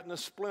would have gotten a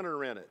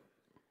splinter in it.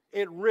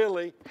 It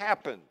really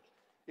happened.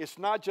 It's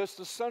not just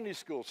a Sunday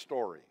school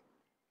story.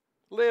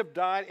 Lived,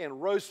 died,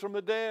 and rose from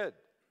the dead.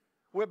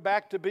 Went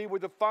back to be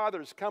with the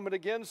Father, is coming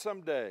again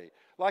someday,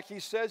 like he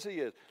says he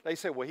is. They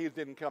say, well, he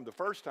didn't come the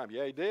first time.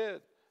 Yeah, he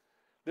did.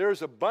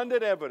 There's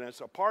abundant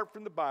evidence, apart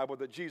from the Bible,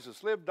 that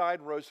Jesus lived, died,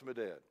 and rose from the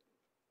dead.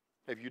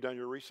 Have you done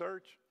your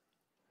research?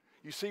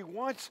 You see,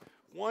 once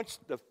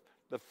the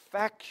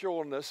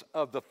factualness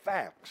of the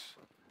facts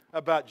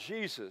about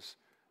Jesus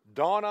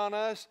dawn on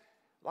us,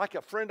 like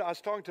a friend, I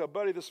was talking to a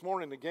buddy this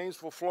morning in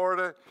Gainesville,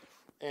 Florida,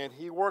 and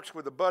he works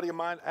with a buddy of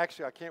mine.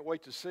 Actually, I can't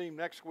wait to see him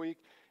next week.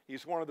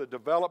 He's one of the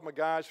development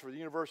guys for the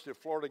University of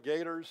Florida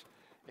Gators,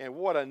 and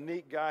what a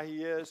neat guy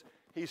he is.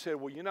 He said,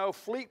 well, you know,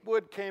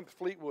 Fleetwood Camp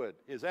Fleetwood,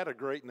 is that a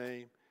great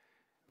name?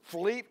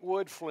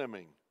 Fleetwood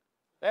Fleming.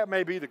 That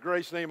may be the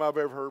greatest name I've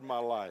ever heard in my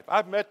life.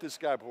 I've met this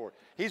guy before.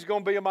 He's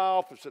going to be in my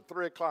office at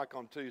 3 o'clock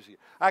on Tuesday.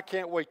 I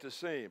can't wait to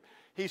see him.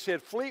 He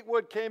said,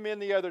 Fleetwood came in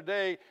the other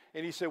day,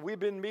 and he said, we've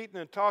been meeting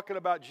and talking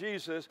about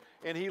Jesus,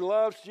 and he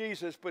loves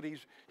Jesus, but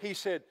he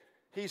said,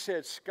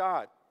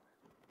 Scott,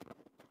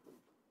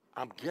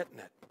 I'm getting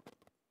it.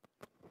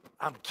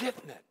 I'm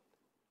getting it.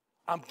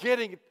 I'm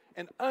getting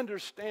and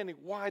understanding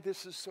why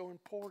this is so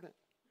important.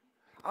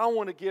 I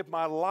want to give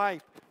my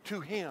life to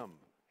him.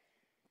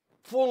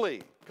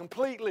 Fully,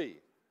 completely,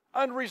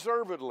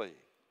 unreservedly.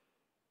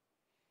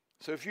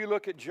 So if you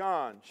look at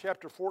John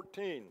chapter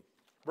 14,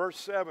 verse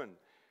 7,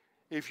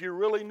 if you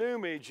really knew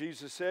me,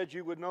 Jesus said,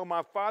 you would know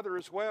my Father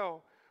as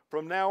well.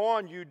 From now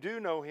on, you do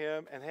know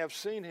him and have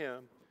seen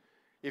him.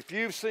 If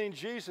you've seen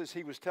Jesus,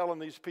 he was telling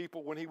these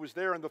people when he was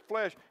there in the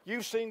flesh,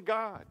 you've seen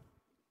God.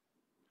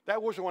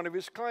 That was one of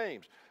his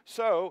claims.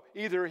 So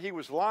either he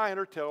was lying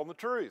or telling the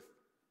truth.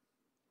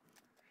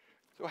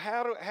 So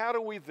how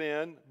do we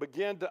then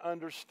begin to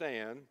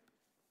understand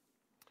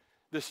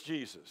this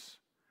Jesus?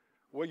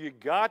 Well, you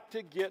got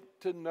to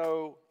get to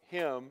know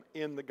him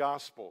in the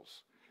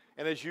Gospels.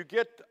 And as you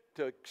get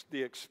to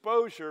the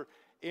exposure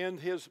in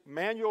his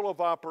manual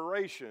of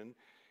operation,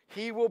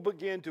 he will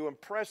begin to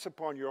impress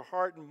upon your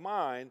heart and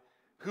mind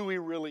who he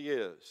really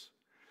is.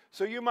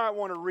 So you might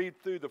want to read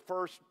through the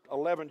first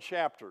 11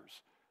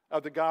 chapters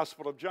of the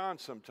Gospel of John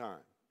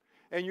sometime.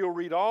 And you'll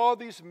read all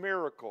these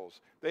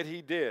miracles that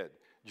he did.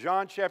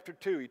 John chapter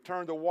 2, he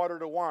turned the water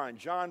to wine.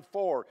 John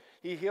 4,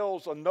 he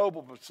heals a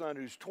nobleman's son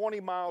who's 20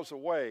 miles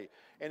away,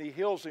 and he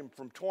heals him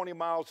from 20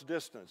 miles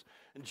distance.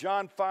 In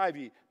John 5,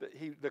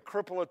 the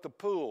cripple at the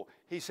pool,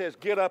 he says,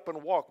 get up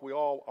and walk. We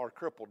all are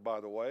crippled,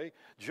 by the way.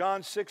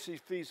 John 6, he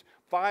feeds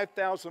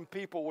 5,000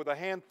 people with a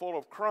handful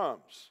of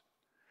crumbs.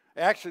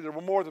 Actually, there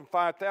were more than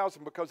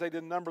 5,000 because they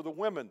didn't number the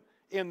women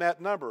in that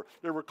number.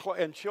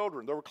 And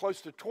children. There were close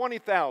to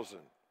 20,000.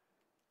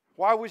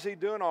 Why was he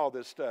doing all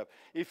this stuff?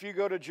 If you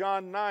go to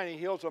John 9, he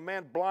heals a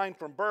man blind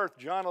from birth.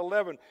 John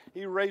 11,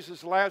 he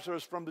raises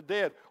Lazarus from the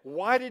dead.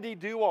 Why did he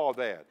do all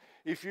that?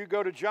 If you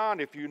go to John,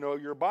 if you know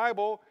your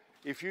Bible,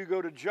 if you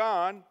go to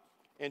John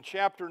in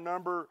chapter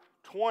number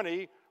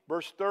 20,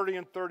 verse 30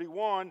 and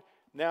 31,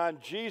 now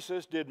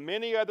Jesus did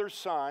many other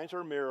signs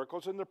or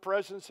miracles in the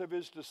presence of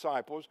his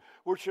disciples,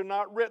 which are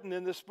not written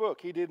in this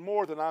book. He did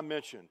more than I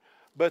mentioned.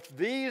 But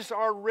these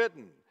are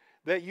written,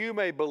 that you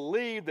may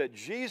believe that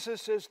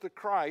Jesus is the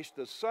Christ,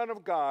 the Son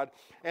of God,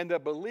 and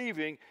that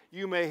believing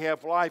you may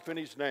have life in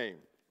his name.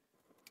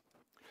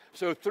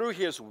 So through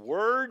his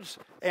words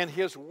and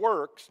his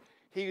works,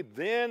 he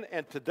then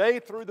and today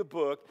through the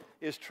book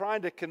is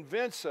trying to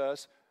convince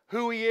us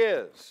who he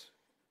is.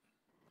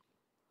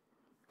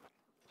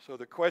 So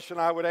the question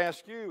I would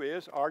ask you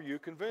is, are you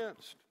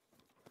convinced?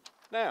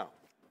 Now,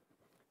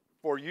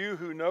 for you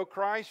who know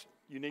Christ,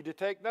 you need to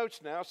take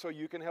notes now so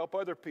you can help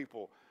other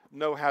people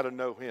know how to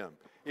know him.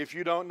 If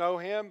you don't know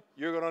him,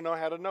 you're going to know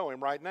how to know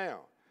him right now.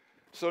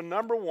 So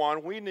number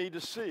one, we need to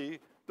see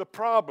the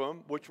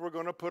problem, which we're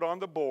going to put on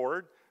the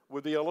board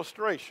with the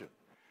illustration.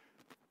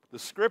 The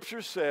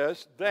scripture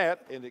says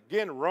that, and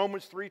again,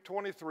 Romans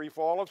 3:23,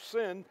 for all have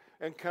sinned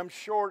and come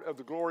short of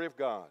the glory of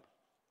God.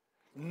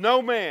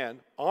 No man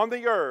on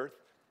the earth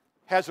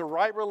has a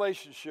right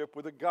relationship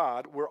with a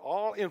God. We're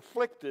all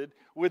inflicted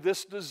with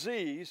this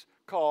disease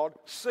called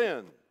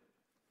sin.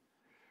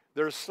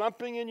 There's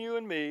something in you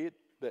and me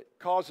that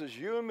causes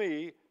you and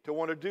me to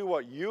want to do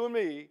what you and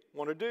me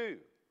want to do.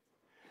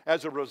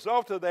 As a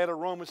result of that, in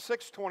Romans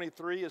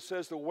 6:23, it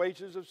says the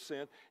wages of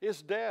sin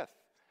is death.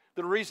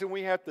 The reason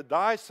we have to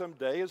die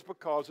someday is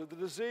because of the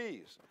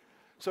disease.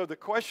 So the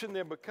question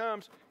then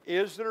becomes,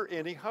 is there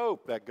any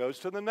hope? That goes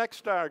to the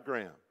next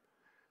diagram.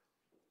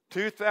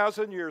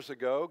 2,000 years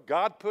ago,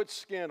 God put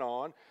skin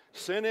on,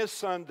 sent his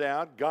son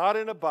down, God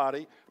in a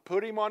body,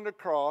 put him on the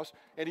cross,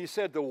 and he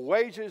said, the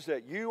wages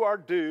that you are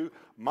due,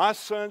 my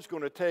son's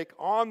going to take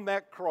on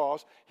that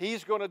cross.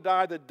 He's going to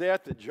die the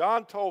death that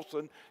John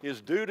Tolson is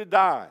due to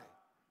die.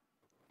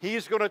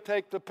 He's going to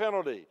take the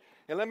penalty.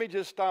 And let me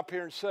just stop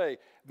here and say,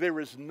 there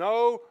is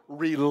no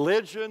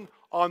religion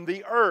on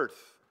the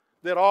earth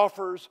that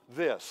offers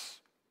this.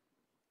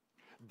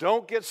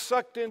 Don't get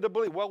sucked into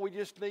belief. Well, we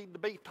just need to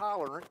be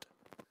tolerant.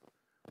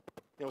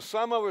 You know,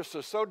 some of us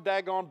are so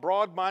daggone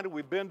broad-minded,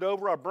 we bend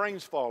over, our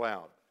brains fall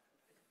out.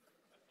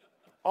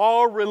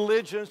 All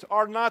religions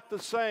are not the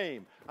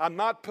same. I'm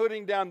not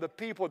putting down the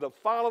people that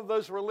follow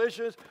those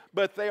religions,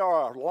 but they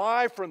are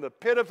alive from the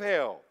pit of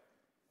hell.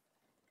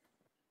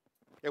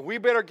 And we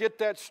better get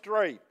that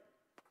straight.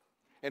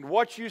 And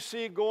what you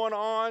see going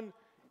on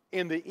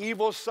in the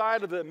evil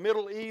side of the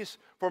Middle East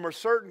from a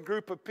certain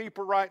group of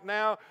people right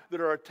now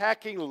that are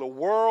attacking the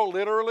world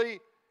literally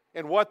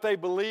and what they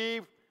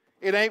believe,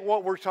 it ain't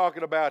what we're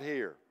talking about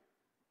here.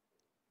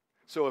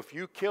 So if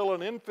you kill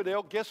an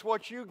infidel, guess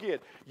what you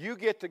get? You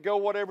get to go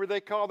whatever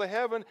they call the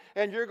heaven,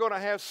 and you're going to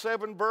have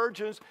 7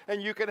 virgins,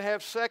 and you can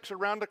have sex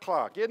around the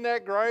clock. Isn't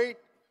that great?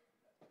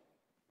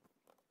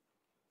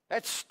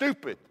 That's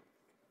stupid.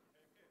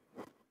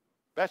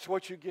 That's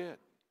what you get.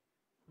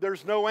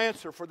 There's no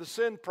answer for the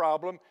sin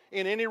problem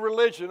in any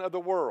religion of the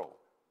world.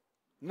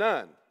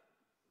 None.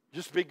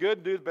 Just be good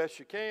and do the best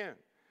you can.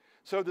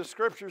 So the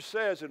scripture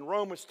says in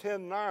Romans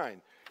 10:9,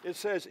 it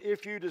says,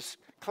 if you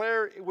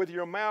declare with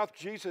your mouth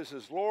Jesus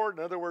is Lord,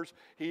 in other words,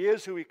 he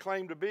is who he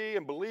claimed to be,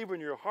 and believe in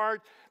your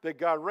heart that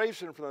God raised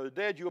him from the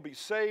dead, you'll be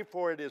saved,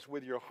 for it is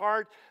with your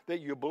heart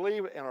that you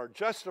believe and are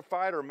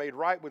justified or made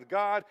right with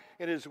God.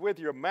 It is with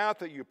your mouth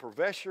that you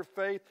profess your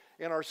faith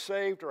and are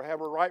saved or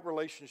have a right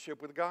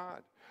relationship with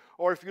God.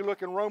 Or if you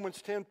look in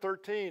Romans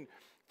 10:13,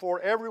 for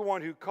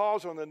everyone who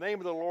calls on the name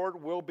of the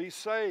Lord will be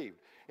saved.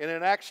 And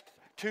in Acts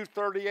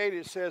 2:38,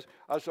 it says,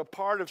 as a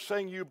part of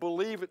saying you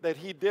believe that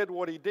he did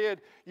what he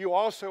did, you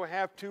also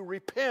have to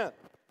repent.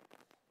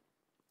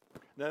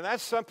 Now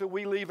that's something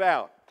we leave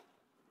out.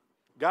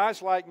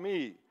 Guys like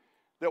me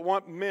that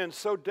want men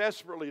so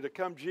desperately to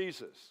come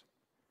Jesus.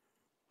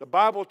 The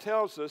Bible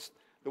tells us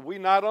that we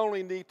not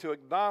only need to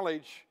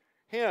acknowledge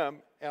him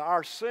and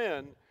our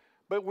sin,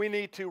 but we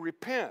need to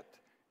repent.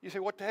 You say,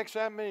 what the heck's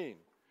that mean?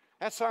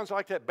 That sounds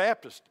like that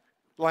Baptist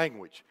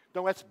language.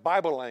 No, that's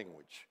Bible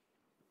language.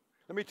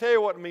 Let me tell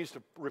you what it means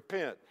to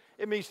repent.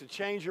 It means to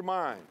change your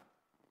mind.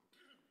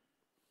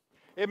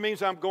 It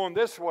means I'm going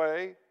this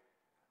way.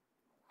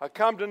 I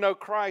come to know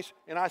Christ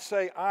and I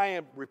say, I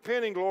am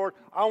repenting, Lord.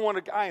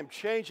 I am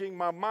changing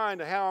my mind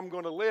to how I'm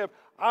going to live.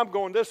 I'm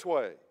going this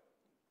way.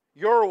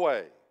 Your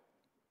way.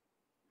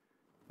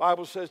 The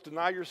Bible says,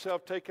 deny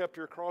yourself, take up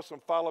your cross,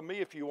 and follow me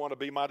if you want to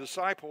be my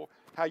disciple.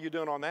 How you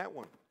doing on that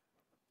one?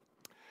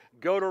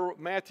 Go to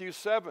Matthew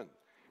 7.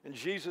 And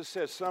Jesus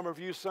says, some of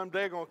you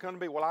someday are going to come to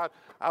me. Well,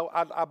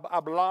 I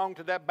belong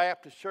to that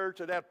Baptist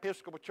church or that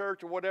Episcopal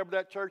church or whatever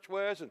that church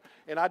was.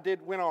 And I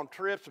went on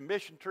trips and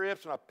mission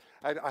trips.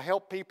 And I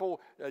helped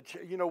people,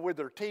 with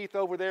their teeth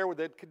over there where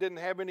they didn't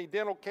have any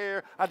dental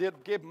care. I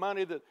did give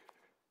money that.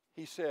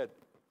 He said,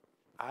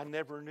 I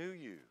never knew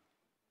you.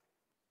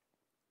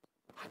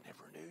 I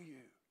never knew you.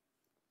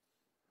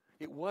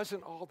 It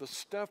wasn't all the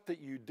stuff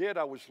that you did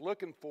I was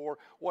looking for.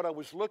 What I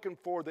was looking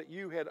for, that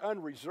you had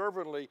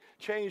unreservedly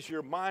changed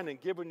your mind and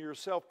given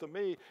yourself to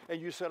me.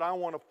 And you said, I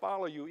want to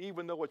follow you,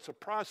 even though it's a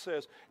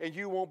process and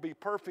you won't be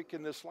perfect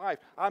in this life.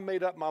 I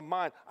made up my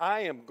mind. I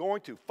am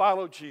going to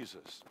follow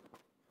Jesus.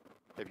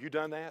 Have you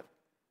done that?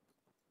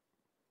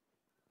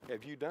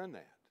 Have you done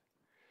that?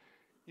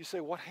 You say,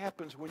 what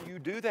happens when you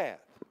do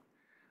that?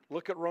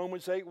 Look at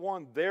Romans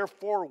 8:1.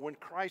 Therefore, when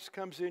Christ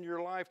comes in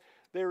your life,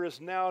 there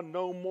is now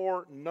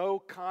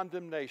no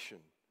condemnation.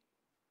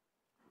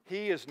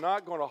 He is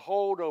not going to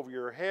hold over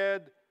your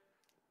head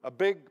a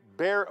big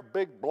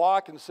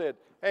block and said,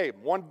 hey,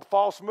 one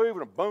false move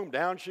and boom,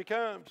 down she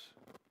comes.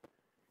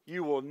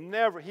 You will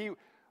never,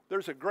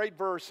 there's a great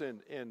verse in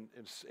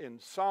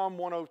Psalm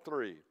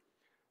 103.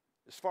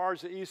 As far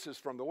as the east is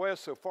from the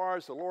west, so far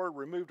as the Lord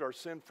removed our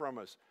sin from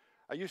us.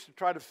 I used to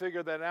try to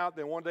figure that out.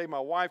 Then one day my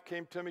wife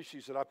came to me. She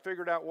said, I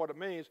figured out what it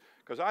means.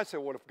 Because I said,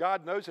 well, if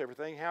God knows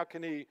everything, how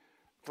can he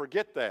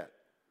forget that?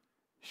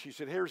 She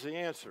said, here's the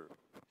answer.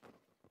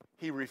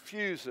 He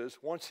refuses,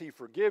 once he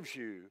forgives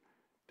you,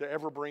 to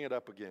ever bring it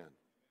up again.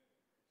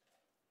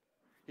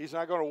 He's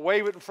not going to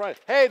wave it in front.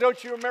 Hey,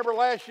 don't you remember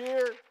last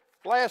year,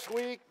 last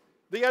week,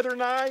 the other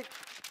night?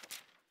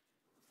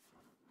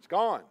 It's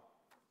gone.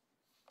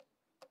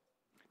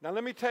 Now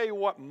let me tell you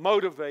what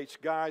motivates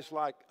guys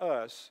like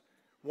us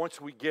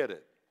once we get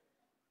it.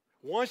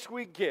 Once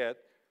we get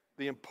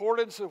the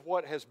importance of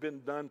what has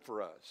been done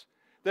for us,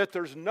 that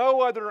there's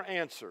no other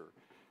answer,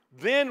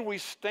 then we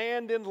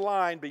stand in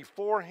line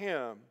before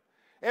him.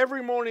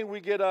 Every morning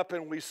we get up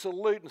and we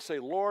salute and say,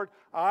 Lord,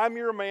 I'm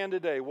your man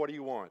today. What do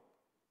you want?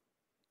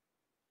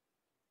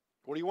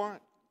 What do you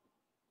want?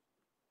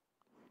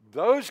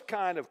 Those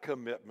kind of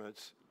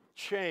commitments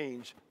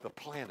change the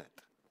planet.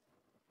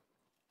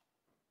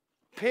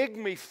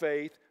 Pygmy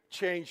faith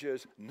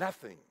changes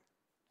nothing.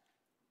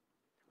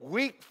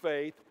 Weak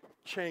faith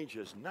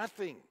changes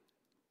nothing.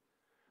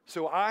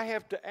 So I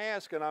have to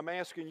ask, and I'm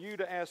asking you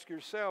to ask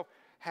yourself,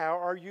 how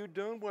are you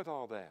doing with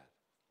all that?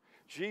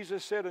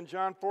 Jesus said in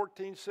John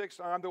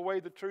 14:6, I'm the way,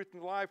 the truth,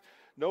 and the life.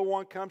 No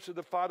one comes to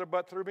the Father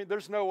but through me.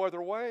 There's no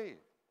other way.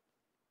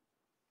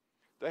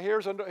 Now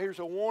here's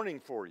a warning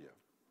for you.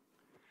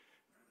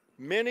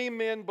 Many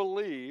men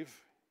believe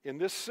in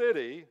this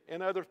city,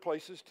 and other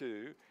places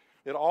too,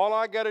 that all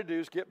I got to do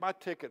is get my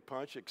ticket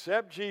punched,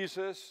 accept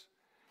Jesus,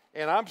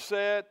 and I'm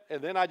set,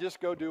 and then I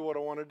just go do what I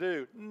want to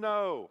do.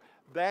 No,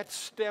 that's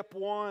step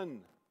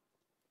one.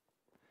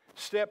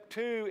 Step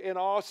two in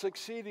all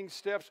succeeding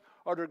steps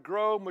are to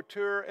grow,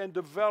 mature, and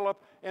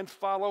develop and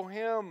follow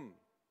him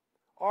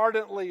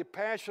ardently,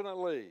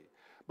 passionately,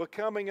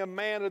 becoming a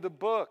man of the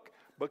book,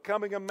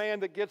 becoming a man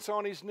that gets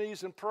on his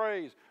knees and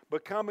prays,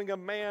 becoming a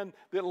man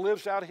that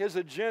lives out his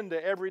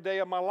agenda every day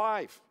of my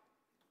life.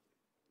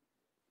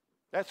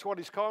 That's what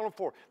he's calling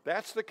for.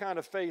 That's the kind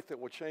of faith that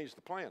will change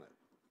the planet,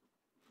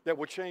 that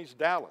will change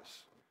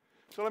Dallas.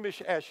 So let me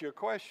ask you a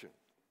question.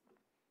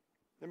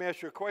 Let me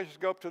ask you a question.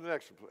 Go up to the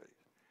next one, please.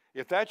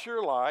 If that's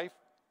your life,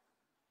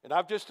 and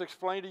I've just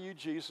explained to you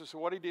Jesus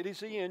and what he did, is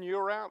he in you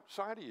or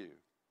outside of you?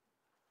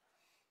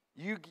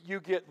 You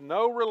get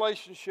no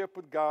relationship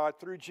with God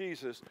through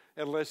Jesus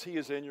unless He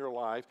is in your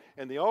life.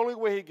 And the only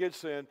way He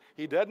gets in,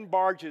 He doesn't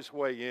barge His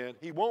way in.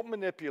 He won't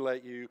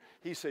manipulate you.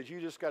 He says you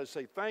just got to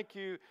say thank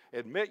you,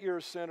 admit you're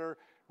a sinner,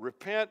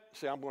 repent,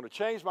 say I'm going to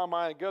change my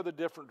mind and go the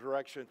different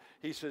direction.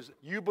 He says,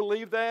 you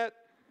believe that?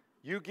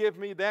 You give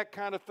me that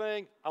kind of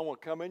thing, I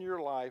want to come in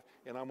your life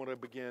and I'm going to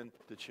begin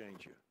to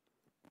change you.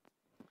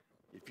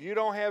 If you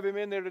don't have Him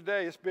in there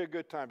today, it's be a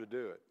good time to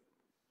do it.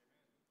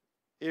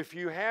 If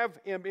you have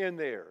Him in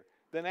there,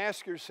 then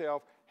ask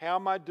yourself, how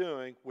am I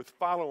doing with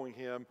following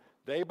Him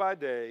day by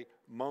day,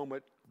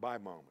 moment by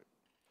moment?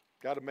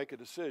 Got to make a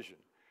decision.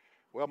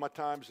 Well, my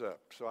time's up.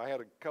 So I had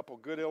a couple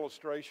good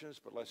illustrations,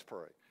 but let's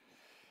pray.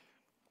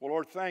 Well,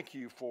 Lord, thank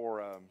you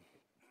for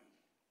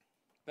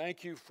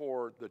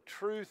the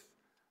truth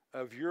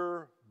of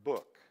your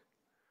book,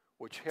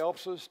 which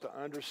helps us to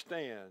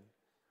understand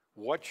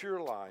what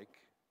you're like,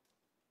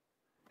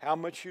 how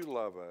much you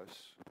love us,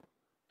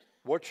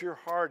 what your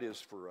heart is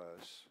for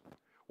us,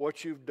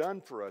 what you've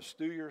done for us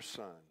through your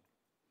Son.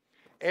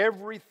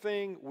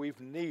 Everything we've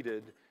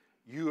needed,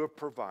 you have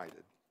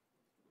provided.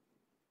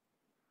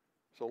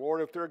 So,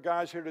 Lord, if there are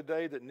guys here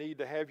today that need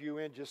to have you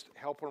in, just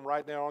help them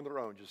right now on their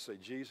own. Just say,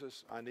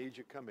 Jesus, I need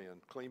you. Come in.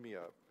 Clean me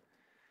up.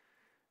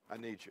 I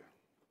need you.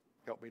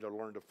 Help me to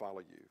learn to follow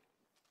you.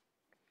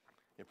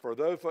 And for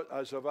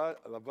those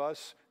of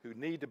us who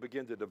need to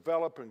begin to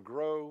develop and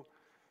grow,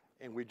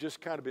 and we've just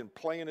kind of been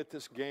playing at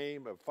this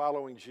game of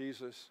following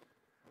Jesus,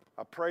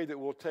 I pray that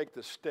we'll take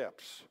the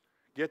steps,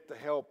 get the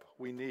help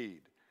we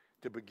need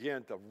to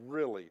begin to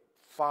really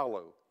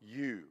follow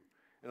you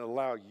and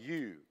allow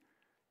you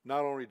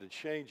not only to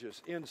change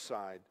us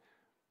inside,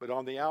 but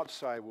on the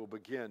outside we'll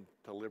begin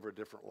to live a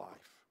different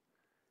life.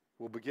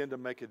 We'll begin to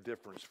make a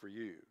difference for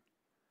you.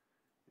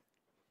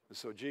 And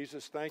so,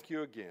 Jesus, thank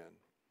you again.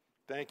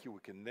 Thank you. We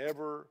can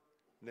never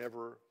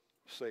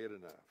say it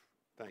enough.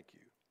 Thank you.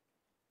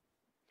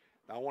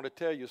 Now, I want to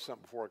tell you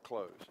something before I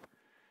close.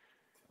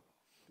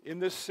 In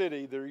this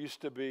city, there used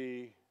to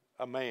be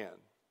a man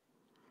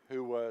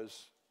who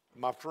was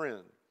my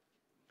friend.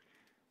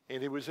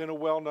 And he was in a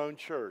well-known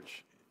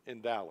church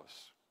in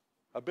Dallas,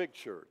 a big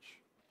church.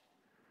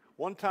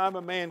 One time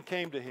a man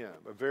came to him,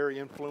 a very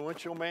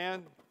influential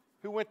man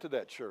who went to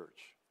that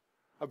church,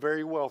 a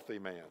very wealthy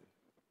man.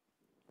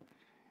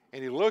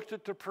 And he looked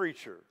at the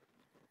preacher,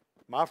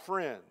 my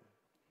friend,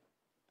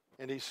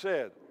 and he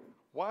said,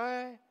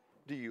 "Why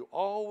do you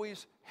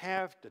always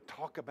have to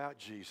talk about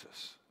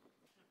Jesus?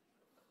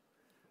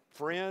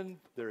 Friend,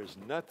 there is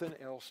nothing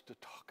else to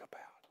talk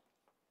about."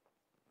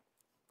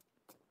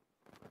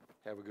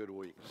 Have a good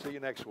week. See you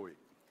next week.